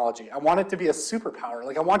this technology. I want it to be a superpower.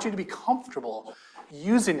 Like, I want you to be comfortable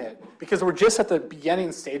using it, because we're just at the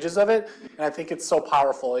beginning stages of it, and I think it's so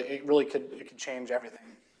powerful. It really could change everything.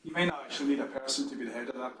 You may not actually need a person to be the head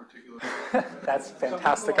of that particular. That's a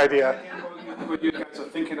fantastic idea. What you guys are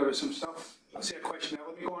thinking about some stuff. I'll say a question now.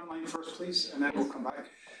 Let me go online first, please, and then we'll come back.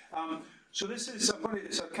 So it's a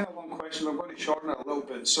kind of long question, but I'm going to shorten it a little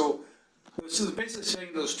bit. So this is basically saying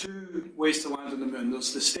there's two ways to land on the moon.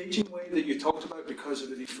 There's the staging way that you talked about because of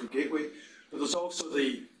the need for gateway, but there's also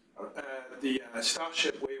the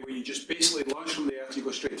Starship way, where you just basically launch from the Earth, you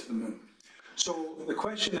go straight to the moon. So the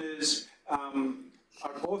question is, are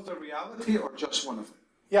both a reality or just one of them?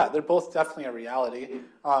 Yeah, they're both definitely a reality.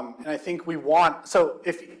 And I think we want, so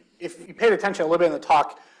if you paid attention a little bit in the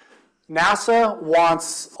talk, NASA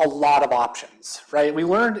wants a lot of options, right? We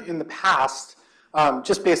learned in the past,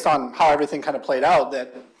 just based on how everything kind of played out,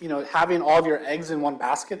 that having all of your eggs in one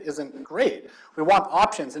basket isn't great. We want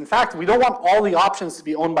options. In fact, we don't want all the options to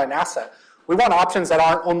be owned by NASA. We want options that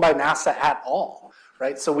aren't owned by NASA at all,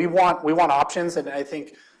 right? So we want options, and I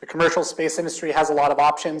think the commercial space industry has a lot of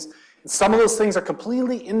options. And some of those things are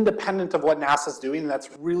completely independent of what NASA's doing, and that's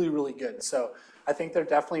really, really good. So I think they're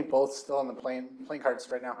definitely both still on the playing cards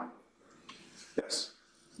right now. Yes.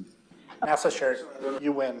 NASA shirt,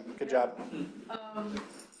 you win. Good job.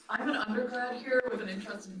 I'm an undergrad here with an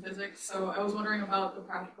interest in physics, so I was wondering about the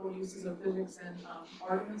practical uses of physics and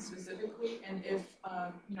Artemis specifically, and if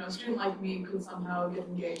a student like me could somehow get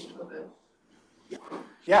engaged with it.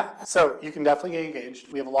 Yeah, so you can definitely get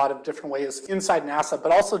engaged. We have a lot of different ways inside NASA,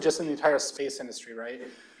 but also just in the entire space industry, right?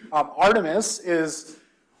 Artemis is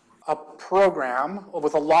a program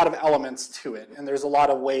with a lot of elements to it, and there's a lot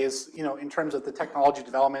of ways, in terms of the technology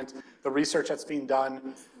development, the research that's being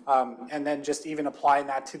done, and then just even applying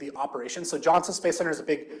that to the operations. So Johnson Space Center is a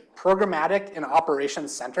big programmatic and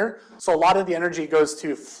operations center. So a lot of the energy goes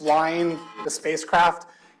to flying the spacecraft,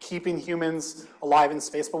 keeping humans alive in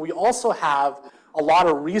space, but we also have a lot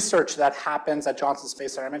of research that happens at Johnson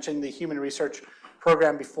Space Center. I mentioned the human research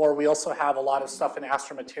program before. We also have a lot of stuff in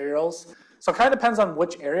astromaterials. So it kind of depends on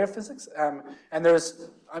which area of physics. And there's,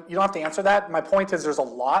 you don't have to answer that. My point is there's a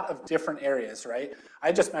lot of different areas, right?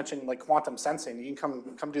 I just mentioned like quantum sensing. You can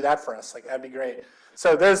come do that for us. Like that'd be great.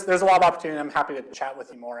 So there's a lot of opportunity. I'm happy to chat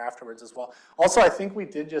with you more afterwards as well. Also, I think we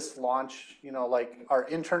did just launch, like our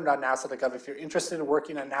intern.nasa.gov. If you're interested in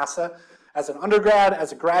working at NASA as an undergrad,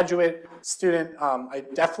 as a graduate student, I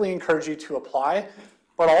definitely encourage you to apply.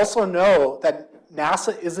 But also know that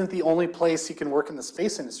NASA isn't the only place you can work in the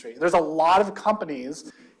space industry. There's a lot of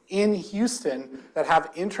companies in Houston that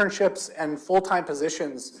have internships and full-time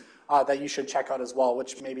positions that you should check out as well,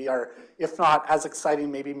 which maybe are, if not as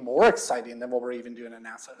exciting, maybe more exciting than what we're even doing at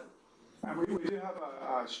NASA. And we do have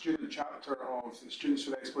a student chapter of the Students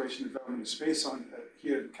for the Exploration and Development of Space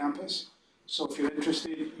here at campus. So if you're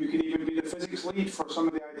interested, you can even be the physics lead for some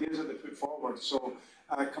of the ideas that they put forward. So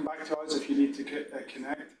come back to us if you need to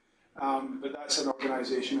connect. But that's an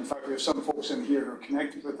organisation. In fact, we have some folks in here who are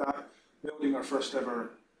connected with that, building our first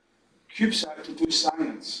ever CubeSat to do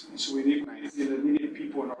science. And so we need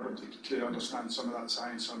people in order to understand some of that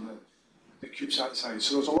science on the CubeSat side.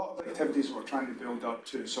 So there's a lot of activities we're trying to build up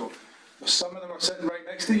to. So some of them are sitting right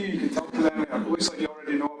next to you. You can talk to them. It looks like you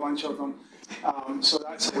already know a bunch of them. So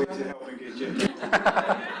that's a way to help engage you.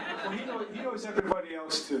 Well, he knows everybody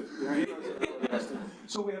else too. He knows everybody else too.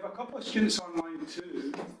 So we have a couple of students online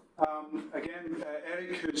too. Again,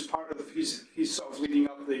 Eric, who's part of, he's sort of leading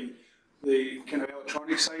up the kind of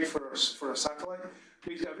electronic side for a satellite.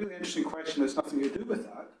 He's got a really interesting question that's nothing to do with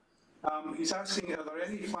that. He's asking, are there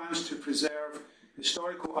any plans to preserve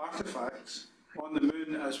historical artifacts on the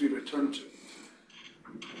moon as we return to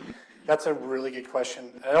it? That's a really good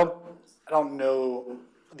question. I don't know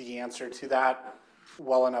the answer to that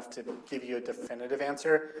well enough to give you a definitive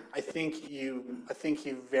answer. I think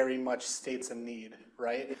he very much states a need,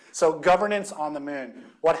 right? So governance on the moon.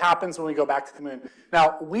 What happens when we go back to the moon?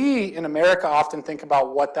 Now, we in America often think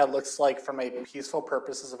about what that looks like from a peaceful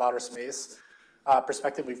purposes of outer space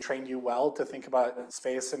perspective. We've trained you well to think about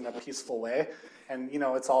space in a peaceful way. And,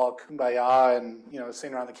 it's all kumbaya and,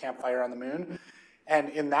 sitting around the campfire on the moon. And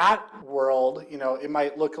in that world, it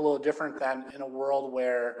might look a little different than in a world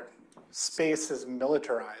where space is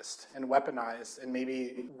militarized and weaponized, and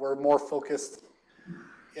maybe we're more focused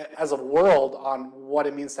as a world on what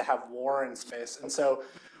it means to have war in space. And so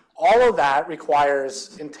all of that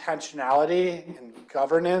requires intentionality and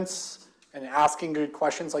governance and asking good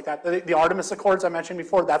questions like that. The Artemis Accords I mentioned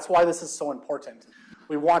before, that's why this is so important.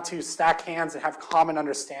 We want to stack hands and have common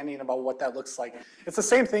understanding about what that looks like. It's the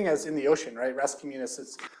same thing as in the ocean, right? Rescue units,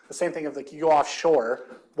 it's the same thing of like you go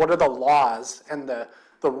offshore, what are the laws and the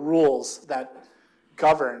rules that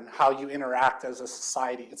govern how you interact as a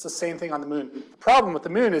society? It's the same thing on the moon. The problem with the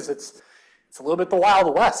moon is it's a little bit the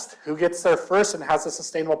Wild West. Who gets there first and has a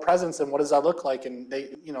sustainable presence, and what does that look like? And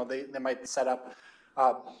they might set up,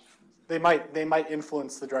 they might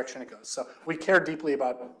influence the direction it goes. So we care deeply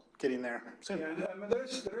about getting there soon. Yeah, and there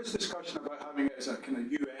is discussion about having it as a kind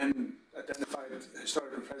of UN identified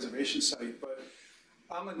historical preservation site, but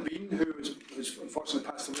Alan Bean, who's unfortunately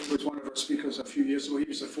passed away, was one of our speakers a few years ago. He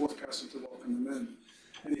was the fourth person to walk on the moon.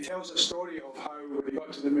 And he tells a story of how when he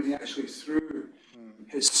got to the moon, he actually threw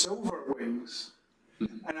his silver wings.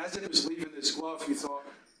 And as it was leaving his glove, he thought,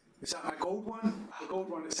 is that my gold one? The gold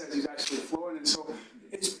one that says he's actually flown. And so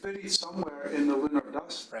it's buried somewhere in the lunar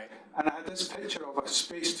dust. Right. And I had this picture of a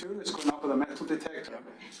space tourist going up with a metal detector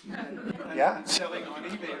and selling on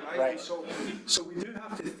eBay, right? So we do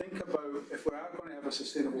have to think about, if we are going to have a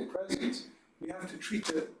sustainable presence, we have to treat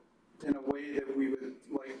it in a way that we would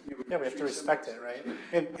like. Yeah, we have to respect it, right?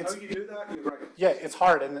 And how you do that, you're right. Yeah, it's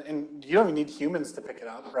hard, and you don't even need humans to pick it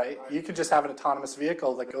up, right? You could just have an autonomous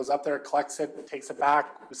vehicle that goes up there, collects it, takes it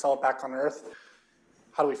back, we sell it back on Earth.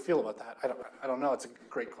 How do we feel about that? I don't know. It's a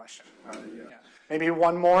great question. Yeah. Maybe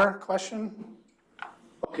one more question?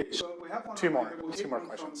 Okay, so we have one. Two more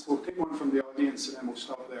questions. We'll take one from the audience and then we'll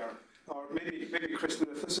stop there. Or maybe Kristen,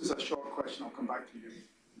 if this is a short question, I'll come back to you.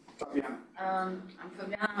 Fabiana. I'm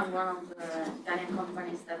Fabiana. I'm one of the Italian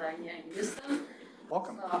companies that are here in Houston.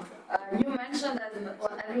 Welcome. So, you mentioned that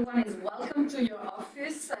everyone is welcome to your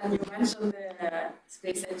office, and you mentioned the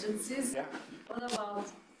space agencies. Yeah. What about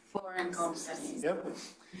foreign companies? Yep.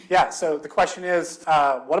 Yeah, so the question is,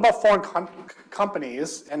 what about foreign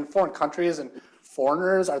companies and foreign countries and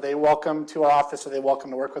foreigners? Are they welcome to our office? Are they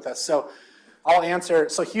welcome to work with us? So I'll answer.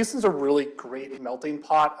 So Houston's a really great melting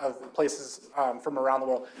pot of places from around the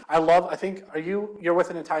world. I think, you're with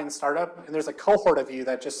an Italian startup, and there's a cohort of you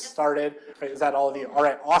that just started. Right, is that all of you? All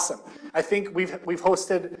right, awesome. I think we've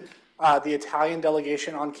hosted the Italian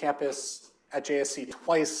delegation on campus at JSC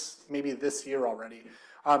twice, maybe this year already.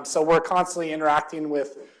 So we're constantly interacting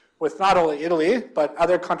with not only Italy, but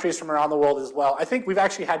other countries from around the world as well. I think we've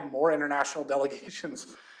actually had more international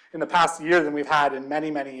delegations in the past year than we've had in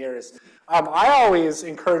many, many years. I always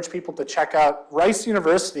encourage people to check out Rice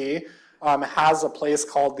University has a place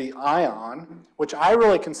called the Ion, which I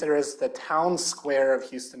really consider as the town square of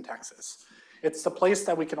Houston, Texas. It's the place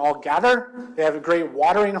that we can all gather. They have a great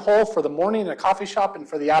watering hole for the morning and a coffee shop and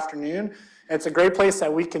for the afternoon. And it's a great place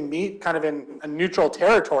that we can meet kind of in a neutral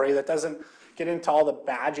territory that doesn't get into all the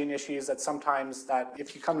badging issues that sometimes that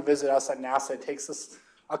if you come visit us at NASA, it takes us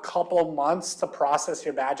a couple months to process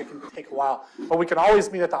your badge. It can take a while. But we can always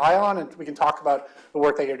meet at the Ion and we can talk about the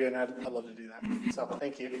work that you're doing. I'd love to do that. So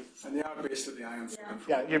thank you. And they are based at the Ion.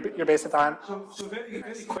 Yeah, you're based at the Ion? So very,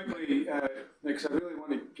 very quickly, because I really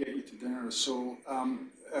want to get you to dinner. So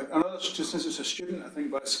another, just since it's a student, I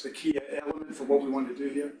think that's the key element for what we want to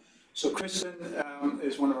do here. So Kristen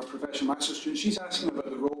is one of our professional master students. She's asking about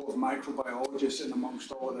the role of microbiologists in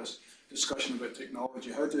amongst all of this discussion about technology.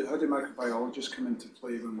 How do microbiologists come into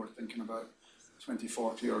play when we're thinking about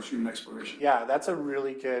 2040 or human exploration? Yeah, that's a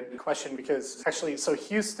really good question because actually, so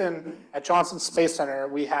Houston at Johnson Space Center,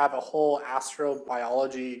 we have a whole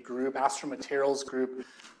astrobiology group, astromaterials group.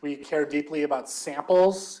 We care deeply about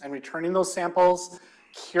samples and returning those samples,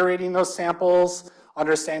 curating those samples,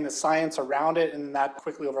 understanding the science around it, and that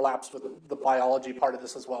quickly overlaps with the biology part of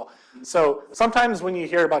this as well. So sometimes when you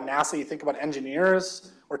hear about NASA, you think about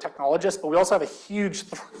engineers or technologists, but we also have a huge,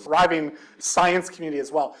 thriving science community as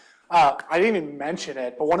well. I didn't even mention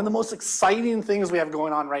it, but one of the most exciting things we have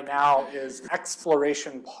going on right now is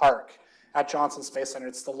Exploration Park at Johnson Space Center.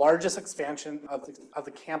 It's the largest expansion of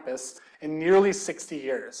the campus in nearly 60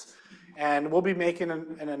 years. And we'll be making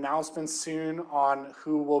an announcement soon on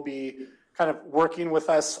who will be kind of working with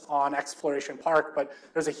us on Exploration Park, but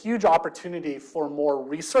there's a huge opportunity for more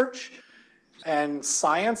research and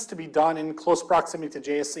science to be done in close proximity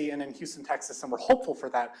to JSC and in Houston, Texas, and we're hopeful for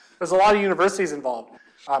that. There's a lot of universities involved.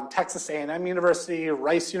 Texas A&M University,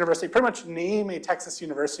 Rice University, pretty much name a Texas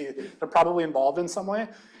university, they're probably involved in some way.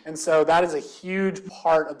 And so that is a huge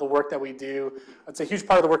part of the work that we do. It's a huge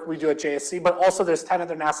part of the work we do at JSC, but also there's 10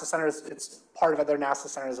 other NASA centers. It's part of other NASA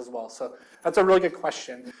centers as well. So that's a really good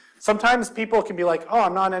question. Sometimes people can be like, oh,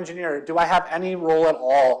 I'm not an engineer. Do I have any role at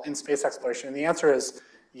all in space exploration? And the answer is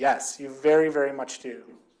yes, you very, very much do.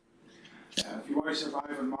 If you want to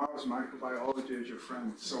survive on Mars, microbiology is your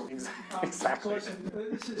friend. So exactly.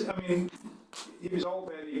 This is, I mean, he was all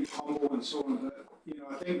very humble and so on. But,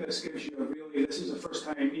 I think this gives you this is the first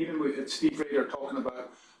time, even we've had Steve Rader talking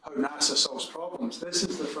about how NASA solves problems. This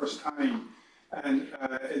is the first time and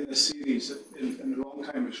in this series, in the long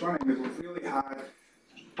time it's running, that we've really had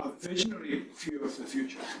a visionary view of the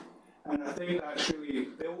future. And I think that's really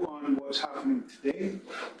built on what's happening today,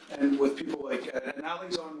 and with people like, and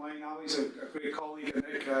Ali's online, Ali's a great colleague, and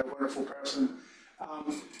Nick, a wonderful person.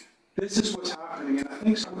 This is what's happening, and I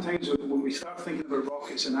think sometimes when we start thinking about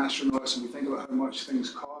rockets and astronauts, and we think about how much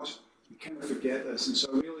things cost, we kind of forget this. And so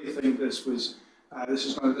I really think this is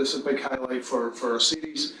a big highlight for our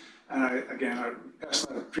series. And I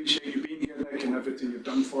personally appreciate you being here, Nick, and everything you've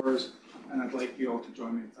done for us. And I'd like you all to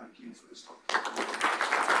join me in thanking you for this talk.